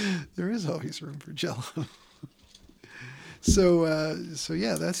 There is always room for Jello. So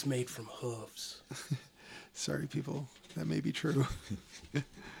yeah, that's made from hooves. Sorry, people. That may be true.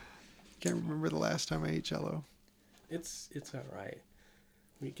 Can't remember the last time I ate Jello. It's all right.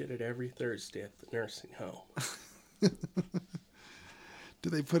 We get it every Thursday at the nursing home. Do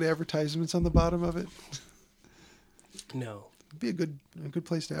they put advertisements on the bottom of it? No. It'd be a good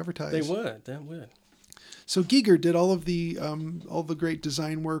place to advertise. They would. That would. So Giger did all the great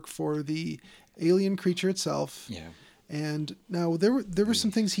design work for the alien creature itself. Yeah. And now there were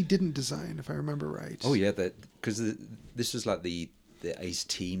some things he didn't design, if I remember right. Oh yeah, that because this was like the Ace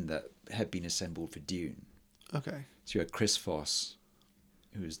team that had been assembled for Dune. Okay. So you had Chris Foss,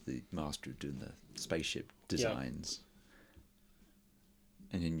 who was the master of doing the spaceship designs,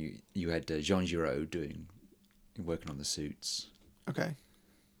 and then you had Jean Giraud working on the suits. Okay.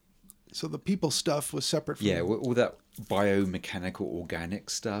 So the people stuff was separate from... Yeah, all that biomechanical organic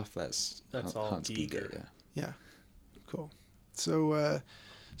stuff, that's all Hans Giger. Giger. Yeah. Cool. So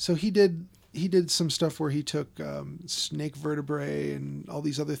he did some stuff where he took snake vertebrae and all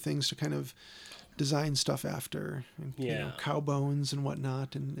these other things to kind of design stuff after, and, cow bones and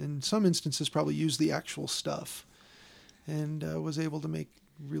whatnot, and in some instances probably used the actual stuff, and was able to make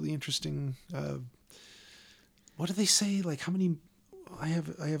really interesting. What do they say? Like how many? I have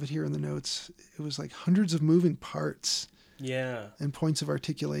it here in the notes. It was like hundreds of moving parts. Yeah. And points of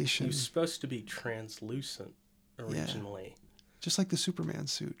articulation. He was supposed to be translucent originally. Just like the Superman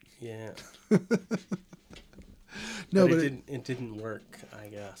suit. Yeah. No, but it didn't work, I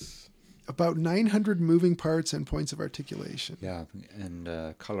guess. About 900 moving parts and points of articulation. Yeah, and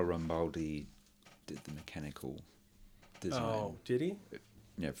Carlo Rambaldi did the mechanical design. Oh, did he?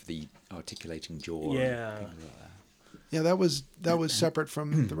 For the articulating jaw. Yeah. And things like that. Yeah, that was separate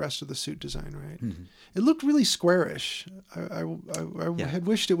from the rest of the suit design, right? Mm-hmm. It looked really squarish. I had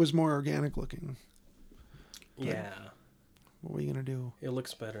wished it was more organic looking. Yeah. What were you gonna do? It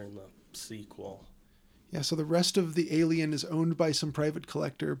looks better in the sequel. Yeah, so the rest of the alien is owned by some private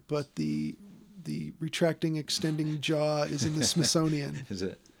collector, but the retracting, extending jaw is in the Smithsonian. Is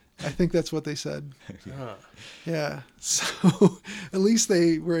it? I think that's what they said. Huh. Yeah, so at least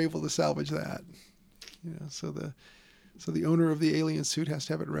they were able to salvage that. So the owner of the alien suit has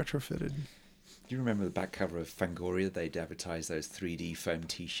to have it retrofitted. Do you remember the back cover of Fangoria? They'd advertised those 3D foam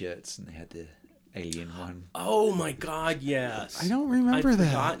T-shirts, and they had the alien one. Oh my God! Yes. I don't remember I'd that.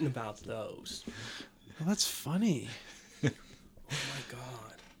 forgotten about those. Well, that's funny. Oh my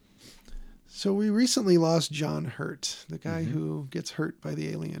God. So we recently lost John Hurt, the guy who gets hurt by the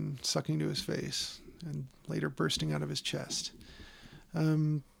alien sucking to his face and later bursting out of his chest.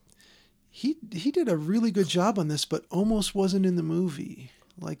 He did a really good job on this, but almost wasn't in the movie.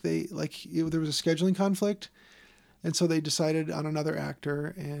 There was a scheduling conflict, and so they decided on another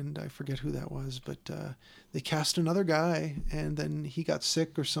actor, and I forget who that was, but they cast another guy, and then he got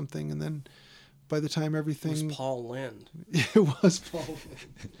sick or something, and then by the time everything... It was Paul Lynde. It was Paul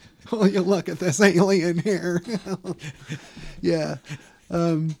Lynde. Oh, you look at this alien here. Yeah.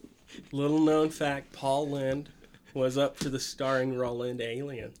 Little known fact, Paul Lynde was up for the starring role in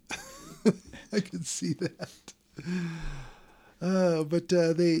Alien. I could see that. But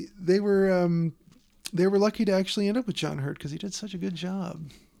they were lucky to actually end up with John Hurt because he did such a good job.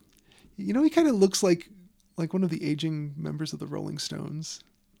 He kind of looks like one of the aging members of the Rolling Stones.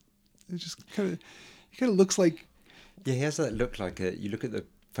 It just kind of looks like. Yeah, he has that look like you look at the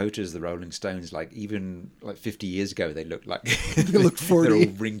photos of the Rolling Stones, like even like 50 years ago, they looked like they look 40. They're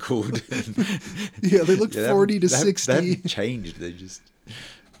all wrinkled. Yeah, they look 40 to 60. They haven't changed. They just.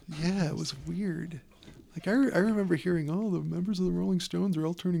 Yeah, it was weird. Like I remember hearing, the members of the Rolling Stones are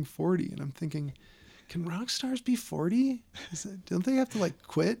all turning 40, and I'm thinking, can rock stars be 40? Don't they have to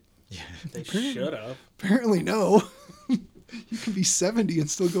quit? Yeah, they should have. Apparently, no. You can be 70 and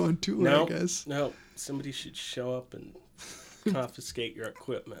still go on tour, I guess. No, somebody should show up and confiscate your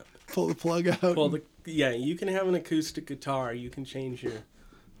equipment. Pull the plug out. You can have an acoustic guitar. You can change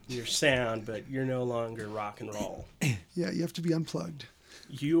your sound, but you're no longer rock and roll. Yeah, you have to be unplugged.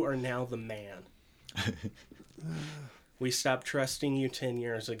 You are now the man. We stopped trusting you 10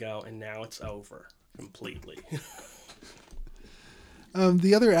 years ago, and now it's over completely.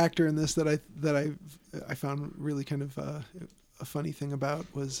 The other actor in this that I found really kind of a funny thing about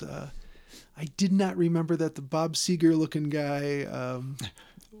was I did not remember that the Bob Seger looking guy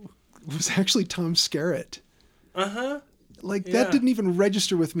was actually Tom Skerritt. That didn't even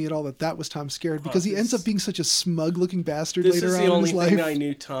register with me at all that was Tom Skerritt because he ends up being such a smug-looking bastard later on in his life. This is the only thing I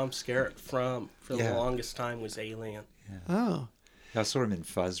knew Tom Skerritt from for the longest time was Alien. Yeah. Oh. I saw him in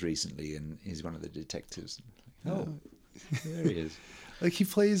Fuzz recently, and he's one of the detectives. Oh, there he is. He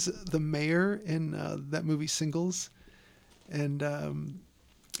plays the mayor in that movie Singles, and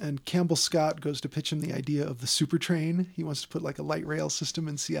Campbell Scott goes to pitch him the idea of the super train. He wants to put a light rail system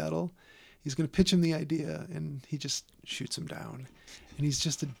in Seattle. He's going to pitch him the idea, and he just shoots him down. And he's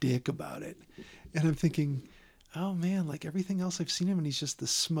just a dick about it. And I'm thinking, oh, man, everything else I've seen him, and he's just the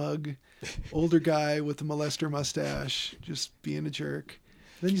smug older guy with the molester mustache, just being a jerk.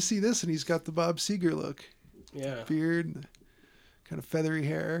 Then you see this, and he's got the Bob Seger look, Yeah. beard, and kind of feathery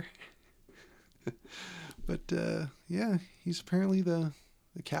hair. But yeah, he's apparently the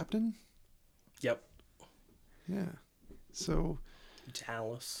captain. Yep. Yeah. So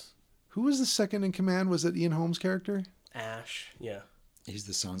Dallas. who was the second in command? Was it Ian Holmes' character? Ash. Yeah. He's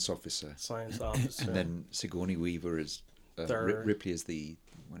the science officer. Science officer. And then Sigourney Weaver is Third. Ripley is the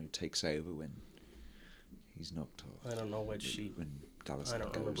one who takes over when he's knocked off. I don't know what she. When Dallas I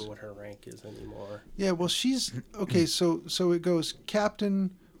don't goes. remember what her rank is anymore. Yeah. Well, she's okay. So it goes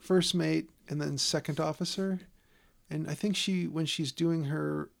captain, first mate, and then second officer. And I think when she's doing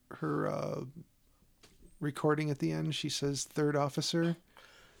her recording at the end, she says third officer.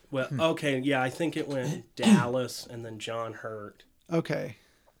 Well, okay, yeah, I think it went Dallas and then John Hurt Okay.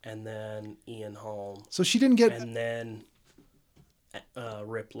 and then Ian Holm So she didn't get. and then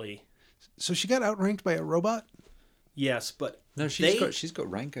Ripley. So she got outranked by a robot. Yes, but No, they- she's got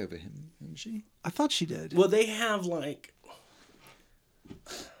rank over him, hasn't she? I thought she did. well, they have like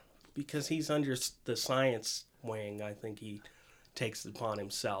because he's under the science wing. I think he takes it upon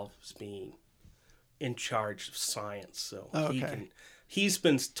himself as being in charge of science. So Okay. he's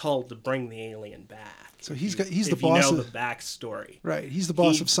been told to bring the alien back. So he's If the you boss know of- the backstory. Right. He's the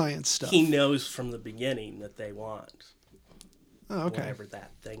boss He- of science stuff. He knows from the beginning that they want Oh, okay. whatever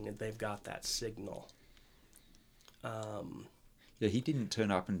that thing, and they've got that signal. Yeah, he didn't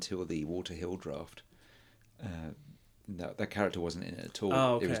turn up until the Walter Hill draft. That character wasn't in it at all.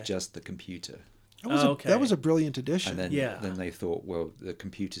 Oh, It was okay. just the computer. Okay. That was a brilliant addition. And then, Yeah. then they thought, well, the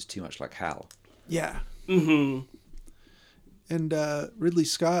computer's too much like Hal. Yeah. Mm-hmm. And Ridley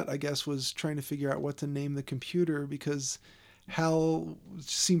Scott, I guess, was trying to figure out what to name the computer because Hal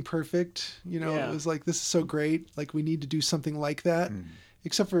seemed perfect. You know, Yeah. it was like, this is so great. Like, we need to do something like that.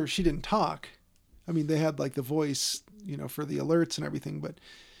 Except for she didn't talk. I mean, they had like the voice, you know, for the alerts and everything, but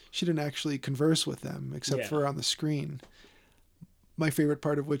she didn't actually converse with them except Yeah. for on the screen. My favorite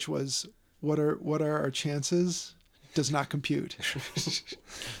part of which was, what are our chances? Does not compute.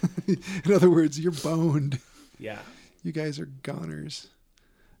 In other words, you're boned. Yeah. You guys are goners.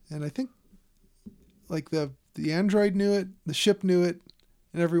 And I think like the android knew it, the ship knew it,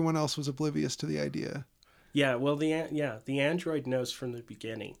 and everyone else was oblivious to the idea. Yeah, well, the android knows from the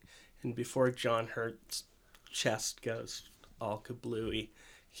beginning, and before John Hurt's chest goes all kablooey,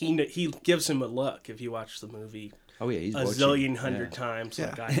 he gives him a look. If you watch the movie Oh, yeah, he's a watching. zillion hundred Yeah. times, Yeah.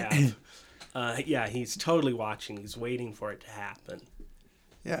 like I have, yeah, he's totally watching. He's waiting for it to happen,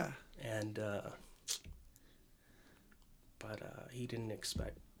 Yeah. and but he didn't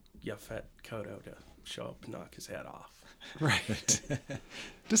expect Yaphet Kotto to show up and knock his head off. Right.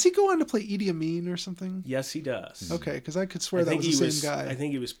 Does he go on to play Idi Amin or something? Yes, he does. Okay, because I could swear that was the same guy. I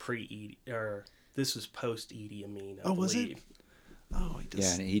think he was pre-Edie, or this was post-Edie Amin, I Oh, was it? believe. Oh, he does.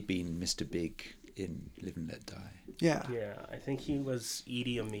 Yeah, and he'd been Mr. Big in Live and Let Die. Yeah. Yeah, I think he was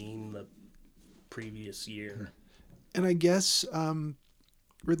Edie Amin the previous year. And I guess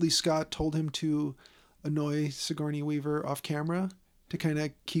Ridley Scott told him to annoy Sigourney Weaver off camera to kind of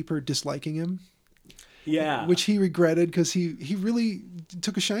keep her disliking him. Yeah. Which he regretted because he really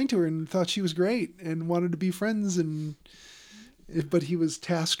took a shine to her and thought she was great and wanted to be friends, but he was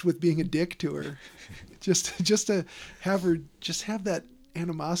tasked with being a dick to her, just to have her just have that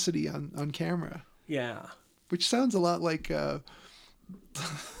animosity on camera, Yeah. which sounds a lot like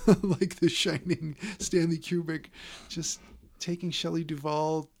like The Shining, Stanley Kubrick, just taking Shelley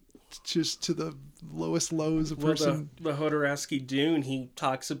Duvall just to the lowest lows a Well, person. the Hodorowski Dune, he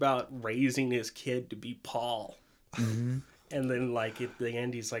talks about raising his kid to be Paul. Mm-hmm. And then, like, at the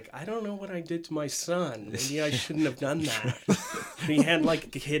end, he's like, I don't know what I did to my son. Maybe I shouldn't have done that. He had, like,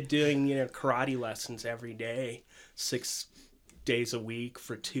 a kid doing, karate lessons every day, 6 days a week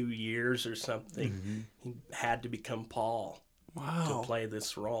for 2 years or something. Mm-hmm. He had to become Paul Wow, to play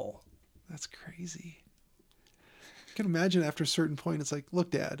this role. that's crazy. I can imagine after a certain point, it's like,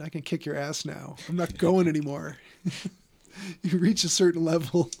 look, Dad, I can kick your ass now. I'm not going anymore. You reach a certain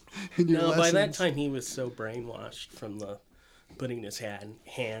level in your No, lessons. by that time, he was so brainwashed from the putting his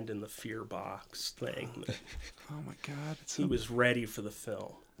hand in the fear box thing. Oh my God, He was ready for the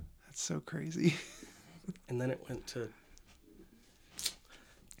film. that's so crazy. And then it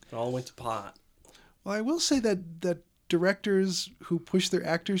all went to pot. Well, I will say that directors who push their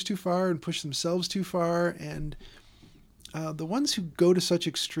actors too far and push themselves too far, and the ones who go to such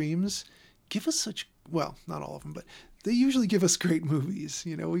extremes give us well, not all of them, but they usually give us great movies.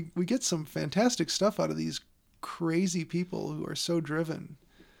 You know, we get some fantastic stuff out of these crazy people who are so driven.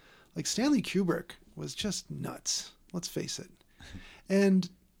 Like Stanley Kubrick was just nuts. Let's face it. And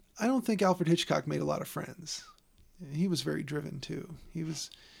I don't think Alfred Hitchcock made a lot of friends. he was very driven too. He was,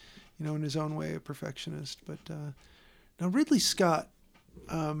 in his own way, a perfectionist. But now Ridley Scott,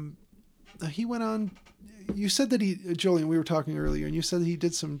 he went on. You said that Julian, we were talking earlier, and you said he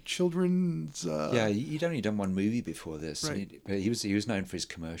did some children's. Yeah, he'd only done one movie before this, Right. but he was known for his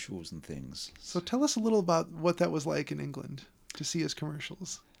commercials and things. So tell us a little about what that was like in England to see his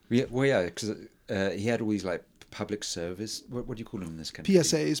commercials. Yeah, because he had all these like public service. What do you call them in this country?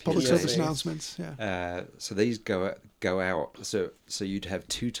 PSAs, public service PSAs. announcements. Yeah. So these go out. So you'd have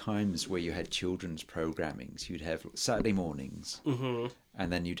 2 times where you had children's programmings. You'd have Saturday mornings,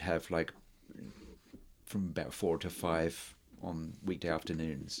 and then you'd have like from about 4 to 5 on weekday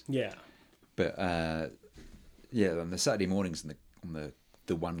afternoons. Yeah. But yeah, on the Saturday mornings on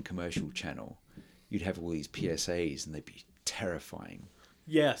the one commercial channel, you'd have all these PSAs, and they'd be terrifying.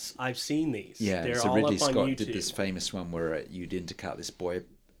 Yes, I've seen these. Yeah, They're so all Ridley up on Scott YouTube. did this famous one where you'd intercut this boy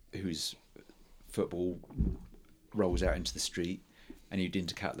whose football rolls out into the street, and you'd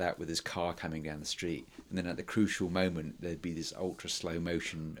intercut that with his car coming down the street, and then at the crucial moment there'd be this ultra slow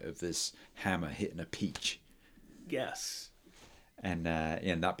motion of this hammer hitting a peach, Yes. and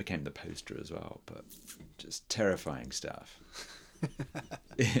and that became the poster as well. But just terrifying stuff.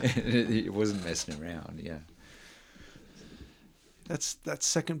 It wasn't messing around. Yeah. That's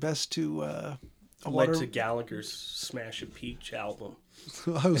second best to a Led water. to Gallagher's Smash a Peach album.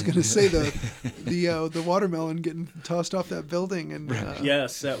 I was going to say the watermelon getting tossed off that building, and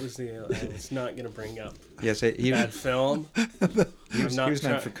Yes, that was the. I was not going to bring up Yeah, so he bad film. He was not known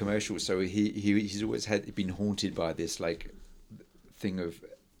try- for commercials, so he's always been haunted by this like thing of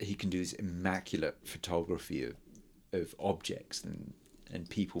he can do this immaculate photography of objects and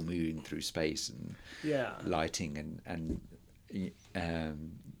people moving through space and Yeah. lighting and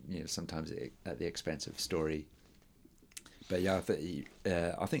sometimes at the expense of story. But yeah,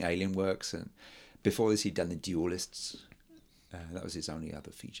 I think Alien works, and before this he'd done The Duelists. That was his only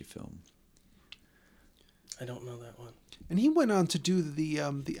other feature film. I don't know that one. and he went on to do the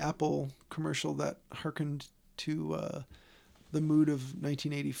Apple commercial that harkened to The Mood of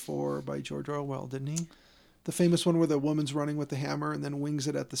 1984 by George Orwell, didn't he? The famous one where the woman's running with the hammer and then wings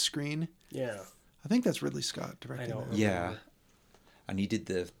it at the screen. Yeah. I think that's Ridley Scott directing I don't that. Yeah, and he did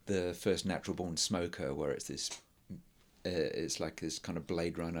the first Natural Born Smoker, where it's this, it's like this kind of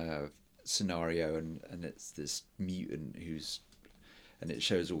Blade Runner scenario, and it's this mutant and it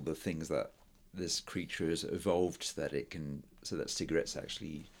shows all the things that this creature has evolved so that cigarettes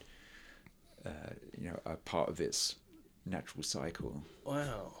actually, are part of its natural cycle.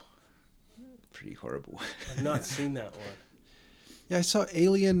 Wow. Pretty horrible. I've not seen that one. Yeah, I saw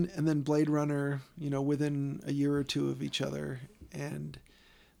Alien and then Blade Runner, within a year or two of each other. And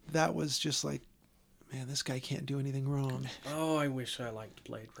that was just like, man, this guy can't do anything wrong. Oh, I wish I liked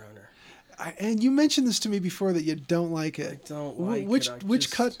Blade Runner. And you mentioned this to me before that you don't like it. I don't like which it.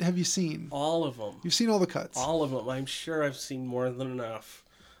 Which cut have you seen? All of them. You've seen all the cuts. All of them. I'm sure I've seen more than enough.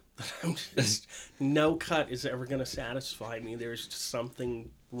 I'm just, no cut is ever going to satisfy me. There's just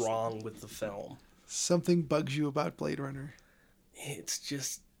something wrong with the film. Something bugs you about Blade Runner. It's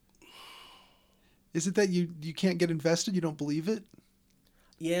just, Is it that you can't get invested? You don't believe it?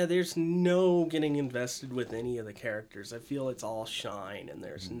 yeah, there's no getting invested with any of the characters. I feel it's all shine and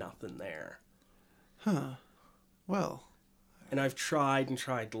there's nothing there. Huh. Well, And I've tried and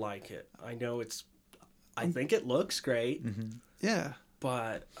tried to like it. I know I think it looks great, yeah.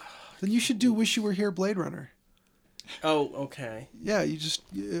 but, Then you should do Wish You Were Here Blade Runner. oh, okay. Yeah,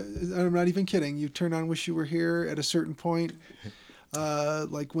 I'm not even kidding. You turn on Wish You Were Here at a certain point,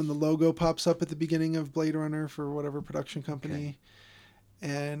 like when the logo pops up at the beginning of Blade Runner for whatever production company,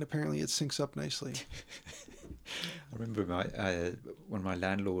 and apparently it syncs up nicely. I remember one of my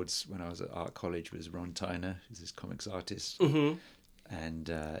landlords when I was at art college was Ron Tyner, who's this comics artist, and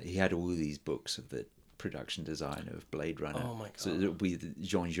he had all these books of the production design of Blade Runner. Oh my God. So it would be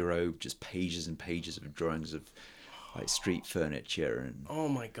Jean Giraud, just pages and pages of drawings of like street furniture and Oh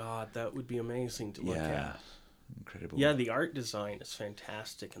my God, that would be amazing to look at. incredible. Yeah, the art design is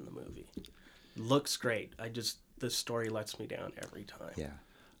fantastic in the movie. Looks great. The story lets me down every time. Yeah.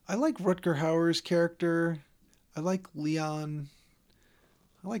 I like Rutger Hauer's character. I like Leon.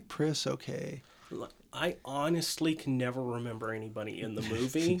 I like Pris. Okay. I honestly can never remember anybody in the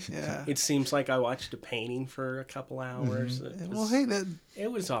movie. Yeah. It seems like I watched a painting for a couple hours. Well, hey,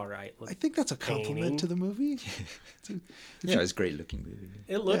 It was all right. I think that's a compliment Painting. to the movie. Yeah, it was a great looking movie.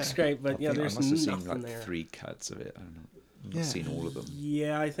 It looks Yeah. great, but I yeah, think there's I must have nothing seen like there. 3 cuts of it. I don't know. I've Yeah. not seen all of them.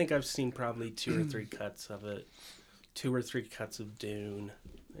 Yeah, I think I've seen probably 2 or 3 cuts of it. 2 or 3 cuts of Dune.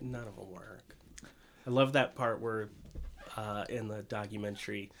 And none of them work. I love that part where in the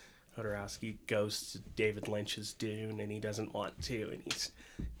documentary Jodorowsky goes to David Lynch's Dune, and he doesn't want to,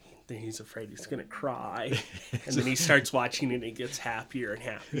 and he's afraid he's gonna cry, and then he starts watching it and he gets happier and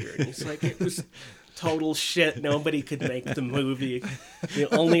happier, and he's like, it was total shit. Nobody could make the movie. The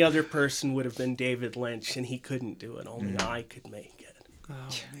only other person would have been David Lynch, and he couldn't do it. Only I could make it. Oh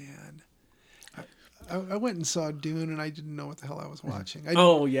man. I went and saw Dune, and I didn't know what the hell I was watching. I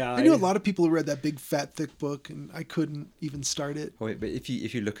knew a lot of people who read that big, fat, thick book, and I couldn't even start it. Oh, wait, but if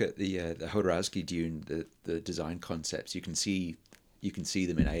you look at the Jodorowsky Dune, the design concepts, you can see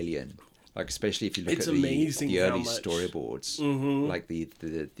them in Alien. Like, especially if you look It's at amazing the how early much- storyboards, like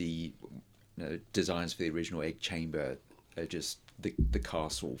the designs for the original egg chamber, are just the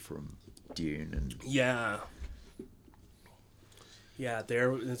castle from Dune, and Yeah,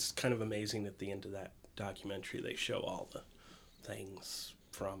 it's kind of amazing at the end of that documentary they show all the things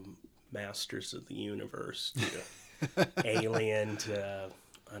from Masters of the Universe to Alien to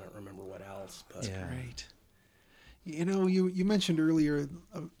I don't remember what else, but Right. You know, you mentioned earlier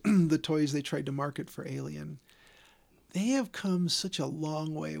the toys they tried to market for Alien. They have come such a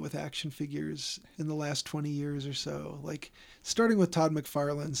long way with action figures in the last 20 years or so. Like, starting with Todd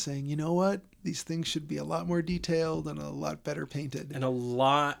McFarlane saying, you know what? These things should be a lot more detailed and a lot better painted. and a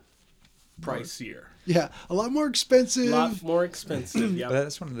lot pricier, Yeah, a lot more expensive. a lot more expensive. but Yeah,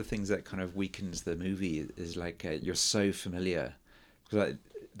 that's one of the things that kind of weakens the movie. Is like you're so familiar, because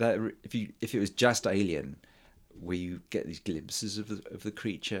that if it was just Alien, where you get these glimpses of the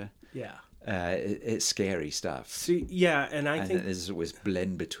creature, yeah. it's scary stuff. See, yeah, and I And think there's always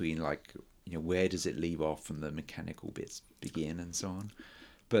blend between, like, you know, where does it leave off and the mechanical bits begin and so on.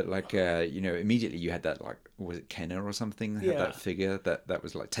 But like, you know, immediately you had that, like, was it Kenner or something? Had Yeah. that figure that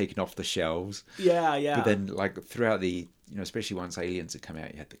was like taken off the shelves. yeah. But then, like, throughout the, you know, especially once Aliens had come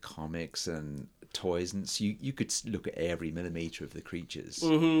out, you had the comics and toys, and so you could look at every millimeter of the creatures.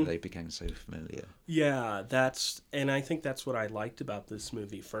 They became so familiar. Yeah, and I think that's what I liked about this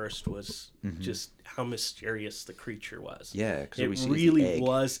movie first was just how mysterious the creature was. Yeah, because It we see the really egg.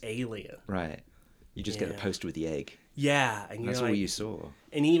 was alien. Right. You just get a Yeah. poster with the egg. Yeah, and That's you're all like, you saw.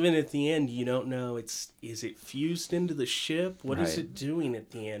 and even at the end, you don't know is it fused into the ship? What is Right. it doing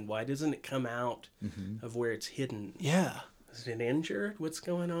at the end? Why doesn't it come out of where it's hidden? Yeah. Is it injured? What's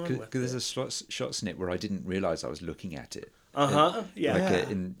going on with Because there's it? a shot snip where I didn't realize I was looking at it. Yeah. Like, Yeah.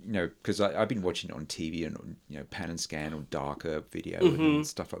 you know, because I've been watching it on TV and, you know, pan and scan or darker video and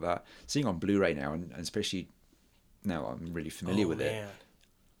stuff like that. Seeing on Blu-ray now, and especially now I'm really familiar with it. Man.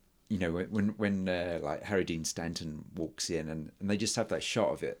 You know, when like Harry Dean Stanton walks in and they just have that shot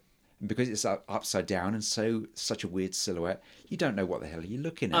of it. And because it's upside down and such a weird silhouette, you don't know what the hell you're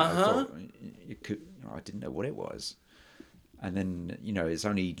looking at. I thought I didn't know what it was. And then, you know, it's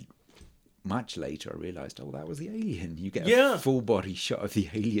only much later I realised, oh, that was the alien. You get a full body shot of the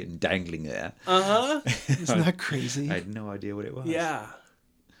alien dangling there. Isn't that crazy? I had no idea what it was. Yeah.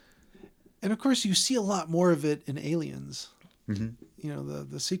 And of course, you see a lot more of it in Aliens. You know,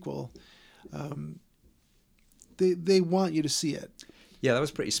 the sequel. They want you to see it. Yeah, that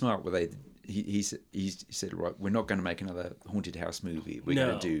was pretty smart. Where he said, right, we're not going to make another haunted house movie. We're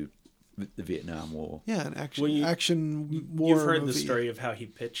going to do the Vietnam War. Yeah, an action Well, action war You've heard movie. the story of how he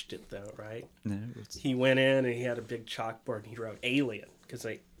pitched it, though, right? No, He went in and he had a big chalkboard and he wrote Alien, because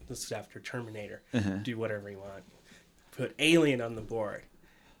this is after Terminator. Do whatever you want. Put Alien on the board.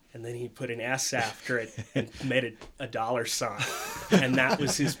 And then he put an S after it and made it a dollar sign. And that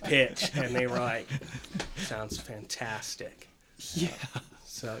was his pitch. And they were like, sounds fantastic. Yeah,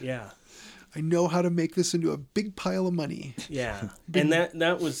 So, yeah. I know how to make this into a big pile of money. Yeah. And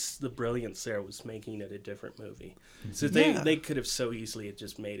that was the brilliance there, was making it a different movie. So they could have so easily have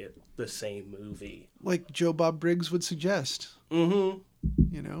just made it the same movie. Like Joe Bob Briggs would suggest. Mm-hmm.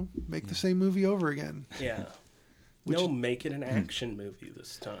 You know, make the same movie over again. Yeah. No, make it an action movie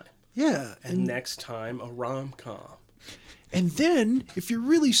this time. Yeah, And next time, a rom-com. and then if you're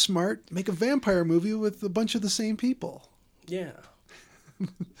really smart, make a vampire movie with a bunch of the same people, Yeah.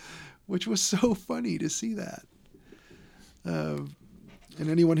 which was so funny to see that. And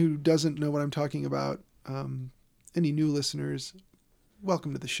anyone who doesn't know what I'm talking about, any new listeners,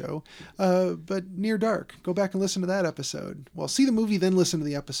 welcome to the show. But Near Dark, go back and listen to that episode. Well, see the movie, then listen to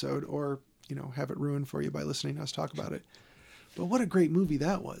the episode, or, you know, have it ruined for you by listening to us talk about it. But what a great movie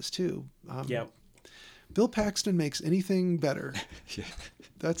that was, too. Yeah. Bill Paxton makes anything better. Yeah.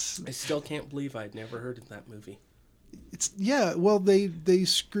 That's I still can't believe I'd never heard of that movie. well, they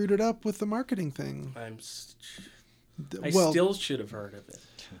screwed it up with the marketing thing. I Well, still should have heard of it.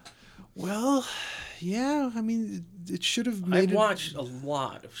 well, yeah, I mean, it should have I made it. watched a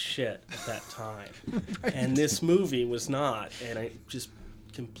lot of shit at that time. And this movie was not. And I just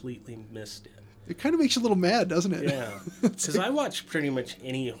completely missed it. It kind of makes you a little mad, doesn't it? Yeah, because I watched pretty much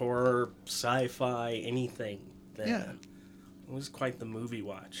any horror, sci-fi, anything then. Yeah. I was quite the movie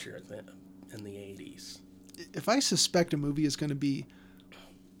watcher then in the 80s. If I suspect a movie is going to be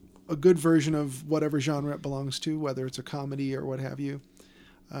a good version of whatever genre it belongs to, whether it's a comedy or what have you,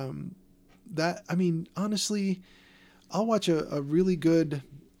 honestly, I'll watch a really good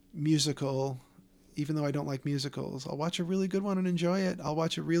musical, even though I don't like musicals. I'll watch a really good one and enjoy it. I'll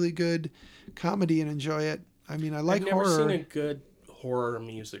watch a really good comedy and enjoy it. I mean, I like I've never horror. seen a good horror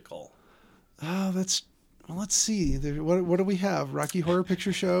musical. Oh, let's see. What do we have? Rocky Horror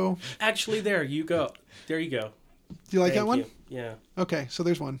Picture Show. Actually, there you go. There you go. Do you like that Thank one? you. Yeah, Okay, so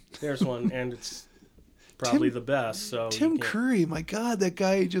there's one. there's one, and it's probably the best. So Tim you can't- Curry, my God, that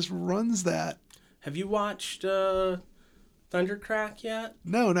guy just runs that. Have you watched Thundercrack yet?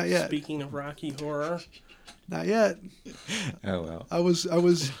 No, not yet. Speaking of Rocky Horror, Not yet. Oh well. I was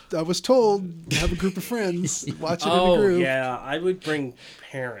told to have a group of friends watch it in a oh group. yeah, I would bring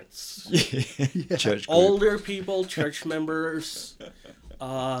parents, Church group. older people, church members.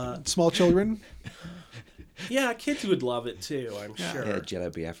 Small children. Yeah, kids would love it too. I'm sure. Yeah, Jello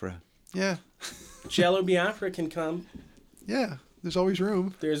Biafra. Yeah. Jello Biafra can come. Yeah. There's always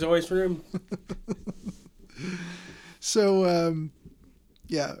room. There's always room. So,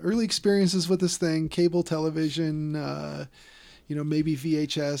 yeah, early experiences with this thing, cable television, maybe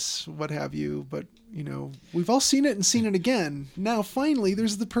VHS, what have you. But, we've all seen it and seen it again. Now, finally,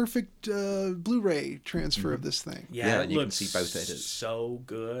 there's the perfect Blu-ray transfer of this thing. Yeah, Yeah, it you can looks see both edits. so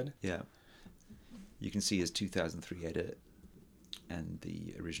good. Yeah. You can see his 2003 edit and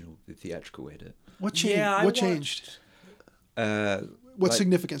the original, the theatrical edit. What changed? Yeah, what changed? What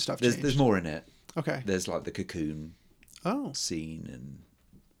significant stuff changed? There's more in it. Okay. There's like the cocoon Oh. scene and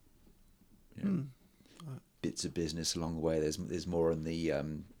bits of business along the way. There's more in the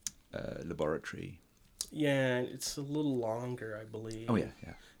laboratory. Yeah, it's a little longer, I believe. Oh yeah.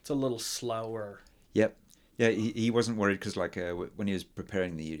 It's a little slower. Yep. Yeah, he wasn't worried because when he was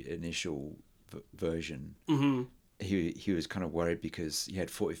preparing the initial version, Mm-hmm. he was kind of worried because he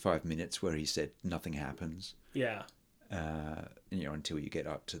had 45 minutes where he said nothing happens. Yeah. Until you get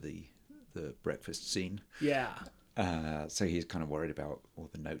up to the breakfast scene. Yeah. So he's kind of worried about all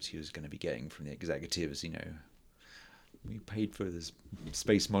the notes he was going to be getting from the executives. We paid for this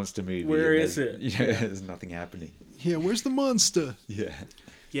space monster movie. Where and is there's- it? There's nothing happening. Yeah, where's the monster? Yeah.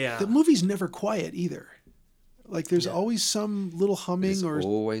 Yeah. The movie's never quiet either. Like, there's always some little humming There's or...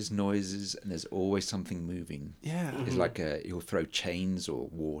 always noises and there's always something moving. Yeah. It's like he'll throw chains or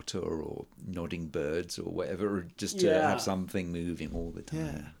water or nodding birds or whatever, just to Yeah. have something moving all the time.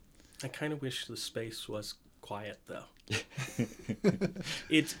 Yeah. I kind of wish the space was quiet though.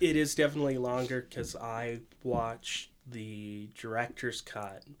 It is definitely longer because I watched the director's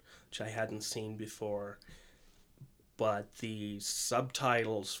cut, which I hadn't seen before, but the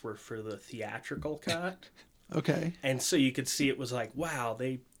subtitles were for the theatrical cut, Okay. and so you could see it was like, wow,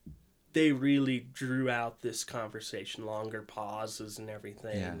 they really drew out this conversation, longer pauses and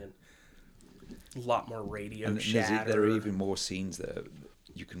everything, Yeah. and a lot more radio And chatter. there are even more scenes that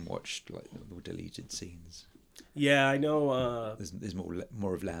you can watch, like the deleted scenes. Yeah, I know. There's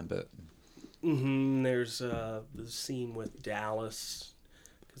more of Lambert. There's the scene with Dallas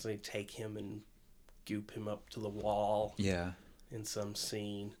because they take him and goop him up to the wall Yeah. in some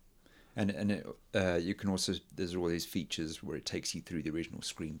scene. And you can also, there's all these features where it takes you through the original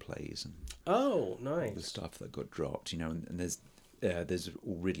screenplays and Oh, all the nice. stuff that got dropped, and there's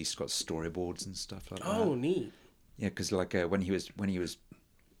all Ridley Scott storyboards and stuff like that. Oh, neat. Yeah, because when he was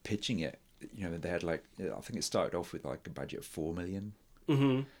pitching it, they had I think it started off with like a budget of $4 million,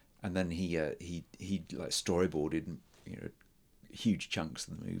 Mm-hmm. and then he like storyboarded huge chunks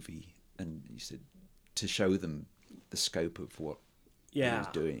of the movie, and he said to show them the scope of what he Yeah. was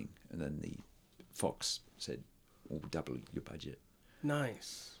doing, and then the Fox said, "We'll double your budget."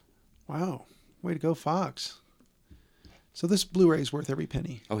 Nice. Wow. Way to go, Fox. So this Blu-ray's worth every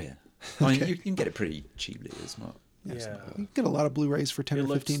penny. Oh yeah, I mean you can get it pretty cheaply. It's not. Yeah. You can get a lot of Blu-rays for 10 or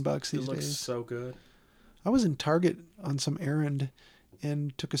 15 bucks these It looks days. so good. I was in Target on some errand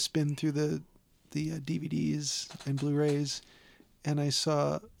and took a spin through the DVDs and Blu-rays, and I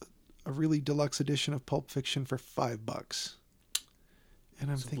saw a really deluxe edition of Pulp Fiction for $5.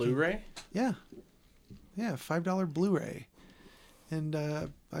 And I'm thinking, Blu-ray? yeah, $5 Blu-ray, and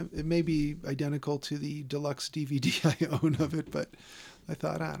it may be identical to the deluxe DVD I own of it, but I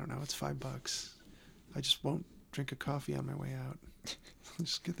thought, I don't know, it's $5. I just won't drink a coffee on my way out. I'll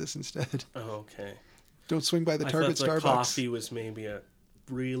just get this instead. Oh, okay. Don't swing by the I Target thought the Starbucks. coffee was maybe a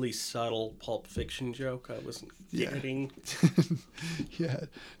really subtle Pulp Fiction joke I wasn't Yeah. getting. Yeah,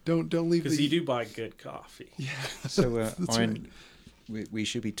 don't leave Because the. you do buy good coffee. Yeah. So, That's Iron, we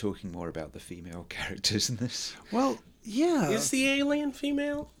should be talking more about the female characters in this. Well, yeah. Is the alien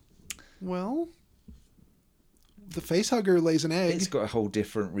female? Well, the facehugger lays an egg. It's got a whole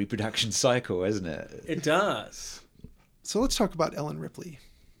different reproduction cycle, hasn't it? It does. So let's talk about Ellen Ripley.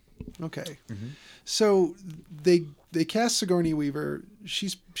 Okay. So they cast Sigourney Weaver.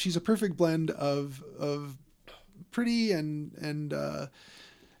 She's a perfect blend of pretty and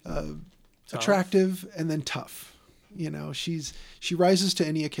attractive and then tough. You know, she rises to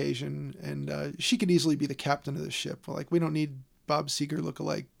any occasion, and she could easily be the captain of the ship. Like, we don't need Bob Seger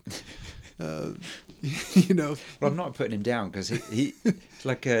lookalike. You know. Well, I'm not putting him down because he it's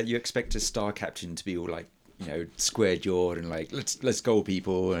like you expect a star captain to be all like, you know, square jawed and like let's go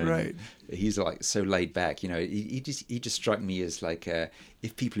people, and Right. he's like so laid back. You know, he just struck me as like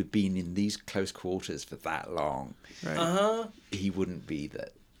if people have been in these close quarters for that long, Right. he wouldn't be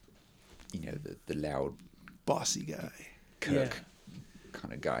that, you know, the loud Bossy guy. Kirk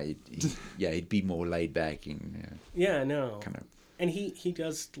kind of guy. He'd be more laid back and Yeah, I know. kind of And he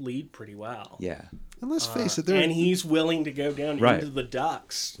does lead pretty well. yeah. And let's face it, And he's willing to go down Right. into the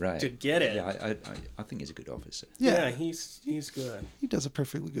ducts Right. to get it. Yeah, I think he's a good officer. yeah, he's good. he does a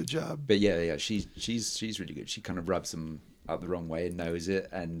perfectly good job. But yeah, she's really good. She kind of rubs them up the wrong way and knows it,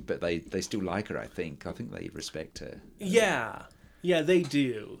 but they still like her. I think they respect her. Yeah, they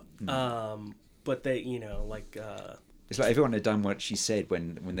do. But they, you know, like It's like everyone had done what she said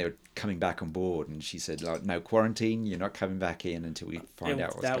when they were coming back on board, and she said like, "No quarantine. You're not coming back in until we find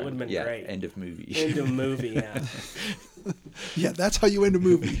out what's that going on." would've been Yeah, great. end of movie. end of movie. Yeah, Yeah, that's how you end a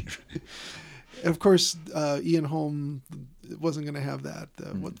movie. Of course, Ian Holm wasn't going to have that.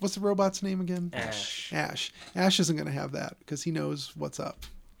 What's the robot's name again? Ash. Ash isn't going to have that because he knows what's up.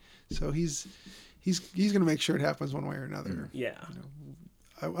 So he's going to make sure it happens one way or another. Yeah.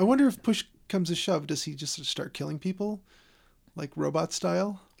 I wonder if push comes to shove, does he just start killing people, like robot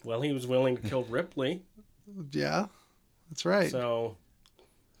style? Well, he was willing to kill Ripley, Yeah, that's right. so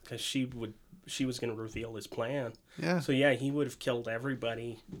because she was going to reveal his plan. Yeah, So yeah, he would have killed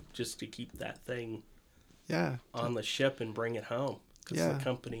everybody just to keep that thing yeah, on the ship and bring it home. Because Yeah. the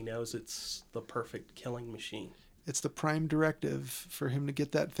company knows it's the perfect killing machine. it's the prime directive for him to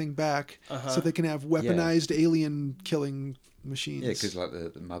get that thing back, Uh-huh. so they can have weaponized alien killing machines. Yeah, because like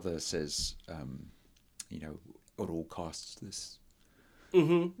the mother says, you know, at all costs, this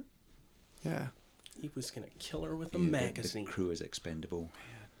Mm-hmm. Yeah, He was going to kill her with a the magazine. crew is expendable,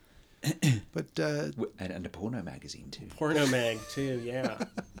 but and a porno magazine too. Porno mag, too, yeah.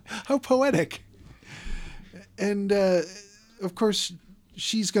 how poetic! And of course,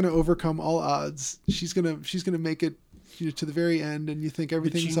 she's going to overcome all odds. She's gonna make it, you know, to the very end, and you think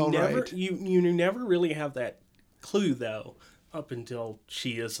everything's all right. You never really have that clue, though, up until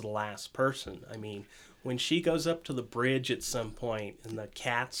she is the last person. I mean, when she goes up to the bridge at some point and the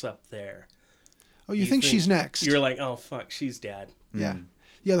cat's up there. Oh, you think she's next? You're like, oh, fuck, she's dead. Yeah.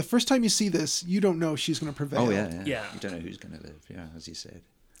 Yeah, the first time you see this, you don't know she's going to prevail. Oh yeah. Yeah. You don't know who's going to live. Yeah, as you said.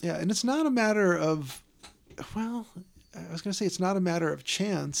 Yeah, and it's not a matter of, well, I was going to say it's not a matter of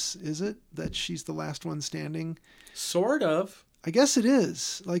chance, is it, that she's the last one standing? Sort of. I guess it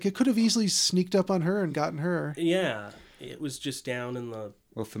is. Like, it could have easily sneaked up on her and gotten her. Yeah. It was just down in the...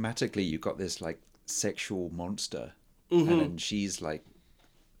 Well, thematically, you've got this like sexual monster, Mm-hmm. and then she's like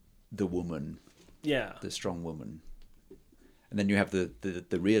the woman, Yeah. the strong woman, and then you have the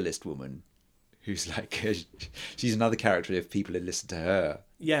realist woman, who's like she's another character. If people had listened to her,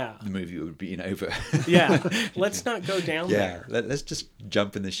 Yeah. the movie would have been over. Yeah. Let's not go down Yeah, there. let's just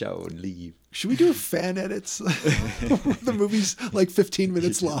jump in the show and leave. Should we do fan edits? The movie's like 15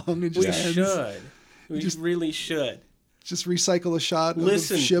 minutes long and just We ends. should. We really should. Just recycle a shot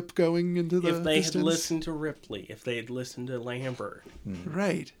Listen, of the ship going into the If they distance. had listened to Ripley, if they had listened to Lambert,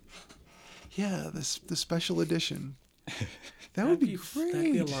 Right. Yeah, the special edition. That would be great.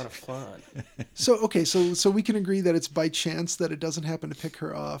 That'd be a lot of fun. So okay, so we can agree that it's by chance that it doesn't happen to pick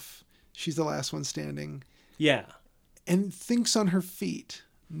her off. She's the last one standing, Yeah. and thinks on her feet,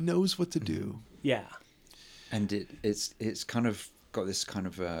 knows what to do. Yeah. And it's kind of got this kind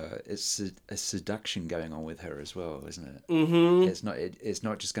of it's a seduction going on with her as well, isn't it? Mm-hmm. It's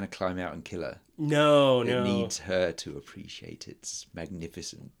not just going to climb out and kill her. No, It no. needs her to appreciate its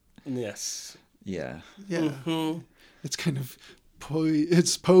magnificent. Yes. Yeah. Yeah, Hmm. it's kind of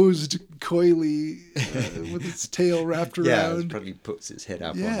it's posed coyly with its tail wrapped Yeah, it around. probably puts its head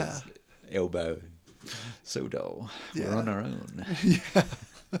up Yeah. on its elbow. So dull. Yeah. We're on our own.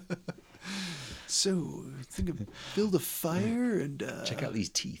 So, think of build a fire and Check out these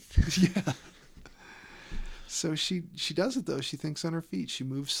teeth. yeah. So she does it though. She thinks on her feet. She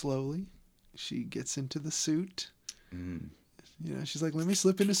moves slowly. She gets into the suit. You know, she's like, let me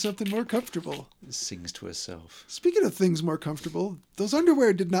slip into something more comfortable. Sings to herself. Speaking of things more comfortable, those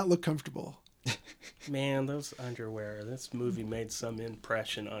underwear did not look comfortable. Man, those underwear. This movie made some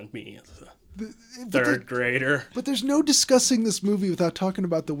impression on me as a But third grader. But there's no discussing this movie without talking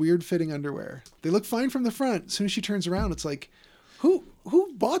about the weird fitting underwear. They look fine from the front. As soon as she turns around, it's like, who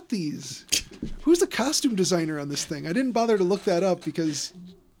bought these? Who's the costume designer on this thing? I didn't bother to look that up because,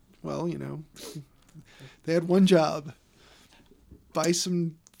 well, you know, they had one job. Buy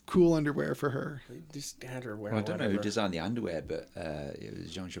some cool underwear for her. Just had her wear Well, I don't know who whatever. designed the underwear, but it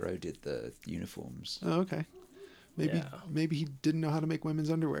was Jean Giraud did the uniforms. Oh, okay. Maybe Yeah. maybe he didn't know how to make women's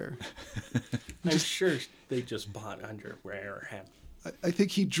underwear. I'm sure they just bought underwear or had. I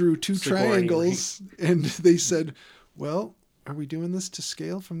think he drew two Sigourney triangles and they said, well, are we doing this to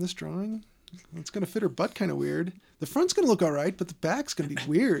scale from this drawing? It's going to fit her butt kind of weird. The front's going to look all right, but the back's going to be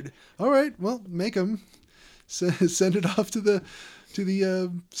weird. All right, well, make them. Send it off to the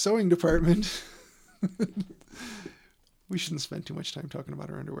sewing department. We shouldn't spend too much time talking about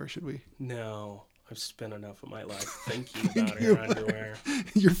her underwear, should we? No, I've spent enough of my life thinking about her underwear.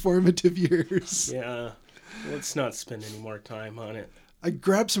 Your formative years. Yeah, let's not spend any more time on it. I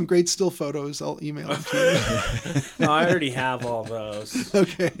grabbed some great still photos. I'll email them to you. No, I already have all those.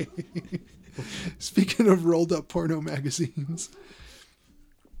 Okay. Speaking of rolled up porno magazines.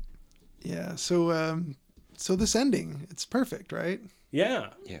 Yeah, so this ending, it's perfect, right? Yeah.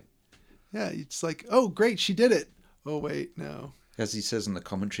 Yeah. Yeah, it's like, oh, great, she did it. Oh, wait, no. As he says in the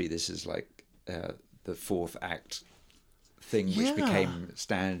commentary, this is like the fourth act thing, which Yeah. became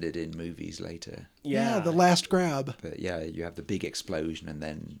standard in movies later. Yeah, the last grab. But yeah, you have the big explosion and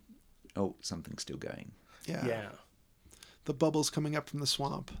then, oh, something's still going. Yeah. Yeah. The bubbles coming up from the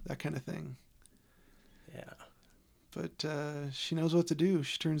swamp, that kind of thing. Yeah. But she knows what to do.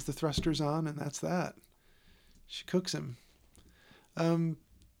 She turns the thrusters on, and that's that. She cooks him.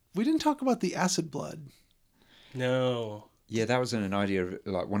 We didn't talk about the acid blood. No. Yeah, that was an idea of,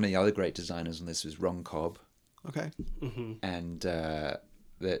 like, one of the other great designers on this was Ron Cobb. Okay. And they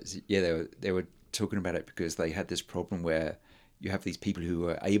were talking about it because they had this problem where you have these people who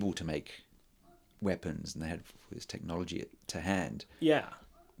were able to make weapons and they had this technology to hand. Yeah.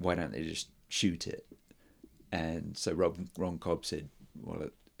 Why don't they just shoot it? And so Ron Cobb said, well,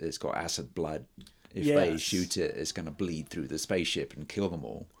 it's got acid blood. If they Yes. shoot it, it's going to bleed through the spaceship and kill them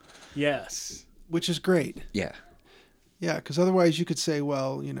all. Yes. Which is great. Yeah. Yeah, because otherwise you could say,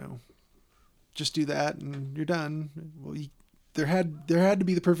 well, you know, just do that and you're done. Well, there had to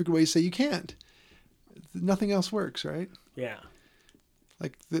be the perfect way to say you can't. Nothing else works, right? Yeah.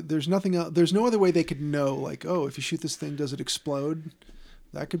 Like there's nothing else. There's no other way they could know. Like, oh, if you shoot this thing, does it explode?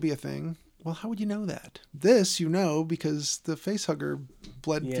 That could be a thing. Well, how would you know that? This you know because the facehugger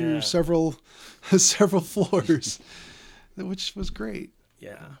bled through Yeah. several floors, which was great.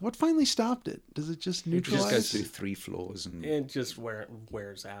 Yeah. What finally stopped it? Does it just It neutralize? just goes through 3 floors and It just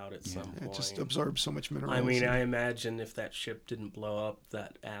wears out at some point. It just absorbs so much minerals. I mean, I imagine if that ship didn't blow up,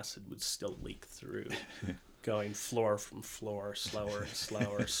 that acid would still leak through, going floor from floor, slower and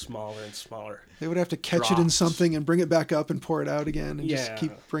slower, smaller and smaller. They would have to catch it in drops. something and bring it back up and pour it out again and just Yeah.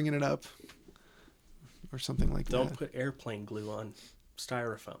 keep bringing it up. Or something like Don't that. put airplane glue on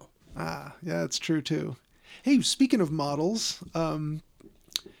styrofoam. Ah, yeah, that's true too. Hey, speaking of models,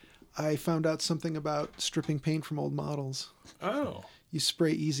 I found out something about stripping paint from old models. Oh, You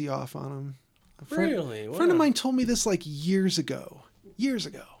spray Easy Off on them. really? A friend of Wow. mine told me this like years ago. Years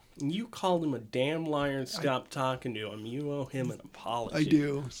ago. You called him a damn liar and stopped talking to him. You owe him an apology. I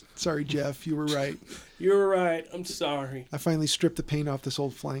do. Sorry, Jeff. You were right. You were right. I'm sorry. I finally stripped the paint off this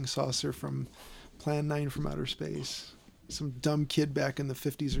old flying saucer from Plan 9 from Outer Space. Some dumb kid back in the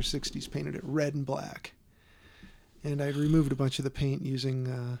 50s or 60s painted it red and black. And I removed a bunch of the paint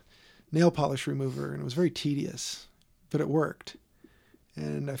using nail polish remover, and it was very tedious, but it worked.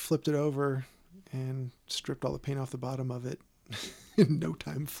 And I flipped it over and stripped all the paint off the bottom of it in no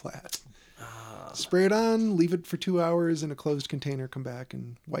time flat. Spray it on, leave it for 2 hours in a closed container, come back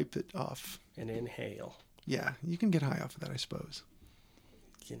and wipe it off. And inhale. Yeah, you can get high off of that, I suppose.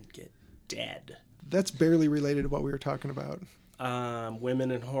 You can get dead. That's barely related to what we were talking about. Women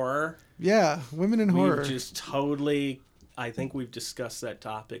in horror. Yeah, women in horror. We've just totally. I think we've discussed that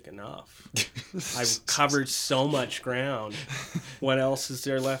topic enough. I've covered so much ground. What else is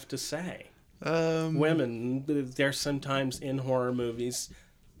there left to say? Women, they're sometimes in horror movies.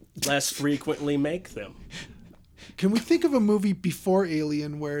 Less frequently make them. Can we think of a movie before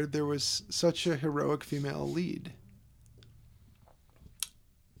Alien where there was such a heroic female lead?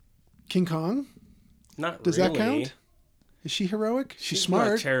 King Kong? Not Does really. that count? Is she heroic? She's Not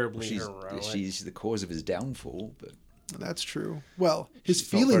smart. terribly She's heroic. she's the cause of his downfall, but That's true. Well, his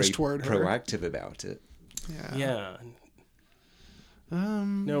she's not feelings very toward her. proactive about it. Yeah. Yeah.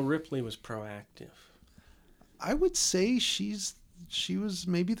 No, Ripley was proactive. I would say she was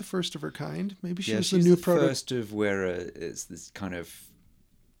maybe the first of her kind. Maybe she Yeah, was she's the new the prototype. first of where it's this kind of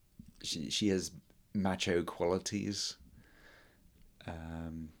she has macho qualities.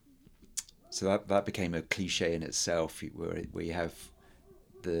 So that became a cliche in itself, where you have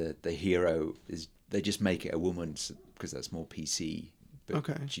the hero is they just make it a woman because that's more PC, but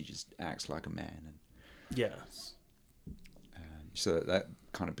Okay. she just acts like a man, and Yes. so that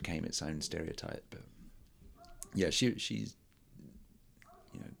kind of became its own stereotype. But yeah, she's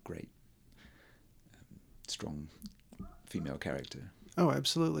great, strong female character. Oh,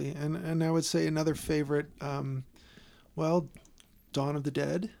 absolutely. And I would say another favorite, well, Dawn of the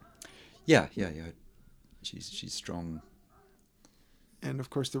Dead. Yeah. She's strong. And of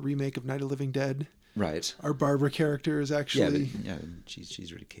course, the remake of Night of the Living Dead. Right. Our Barbara character is actually.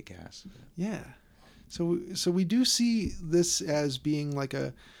 She's really kick ass. Yeah. So we do see this as being like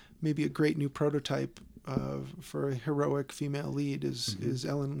maybe a great new prototype for a heroic female lead is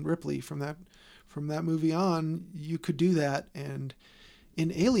Ellen Ripley from that movie on. You could do that, and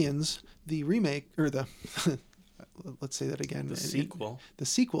in Aliens, the remake or the let's say that again. The sequel. The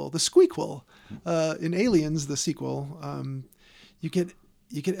squeakquel. In Aliens, the sequel, you get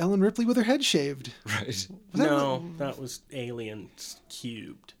Ellen Ripley with her head shaved. Right. That was Aliens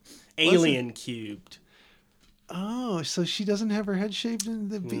Cubed. Alien Cubed. Oh, so she doesn't have her head shaved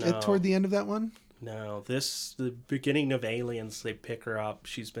toward the end of that one? No, the beginning of Aliens, they pick her up.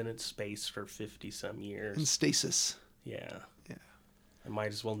 She's been in space for 50-some In years. stasis. Yeah. Yeah. I might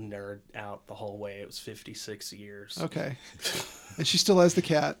as well nerd out the whole way. It was 56 years. Okay. And she still has the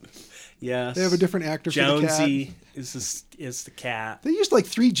cat. Yes. They have a different actor for the cat. Jonesy is the cat. They used like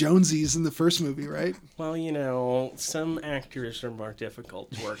 3 Jonesies in the first movie, right? Well, some actors are more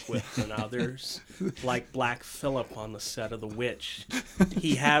difficult to work with than others. Like Black Phillip on the set of The Witch.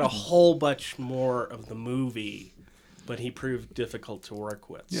 He had a whole bunch more of the movie, but he proved difficult to work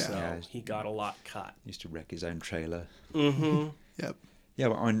with. Yeah. So Yeah. he got a lot cut. Used to wreck his own trailer. Mm-hmm. Yep. Yeah,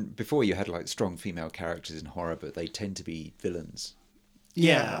 but before you had like strong female characters in horror, but they tend to be villains,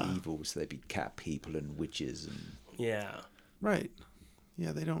 Yeah. evil. So they'd be cat people and witches and Yeah. Right.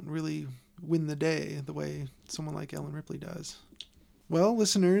 Yeah, they don't really win the day the way someone like Ellen Ripley does. Well,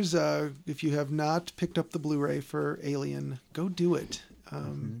 listeners, if you have not picked up the Blu-ray for Alien, go do it.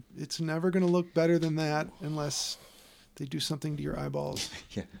 It's never going to look better than that unless they do something to your eyeballs.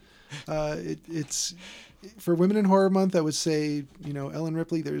 yeah. It's for Women in Horror Month. I would say, Ellen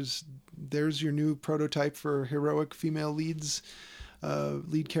Ripley. There's your new prototype for heroic female lead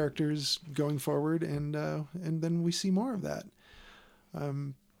characters going forward, and then we see more of that.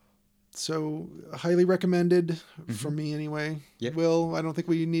 So highly recommended for me anyway. Yep. Will, I don't think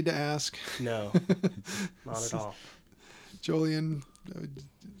we need to ask. No. Not at all. Jolien,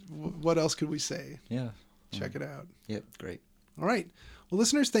 what else could we say? Yeah. Check it out. Yep. Great. All right. Well,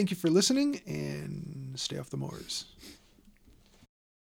 listeners, thank you for listening, and stay off the moors.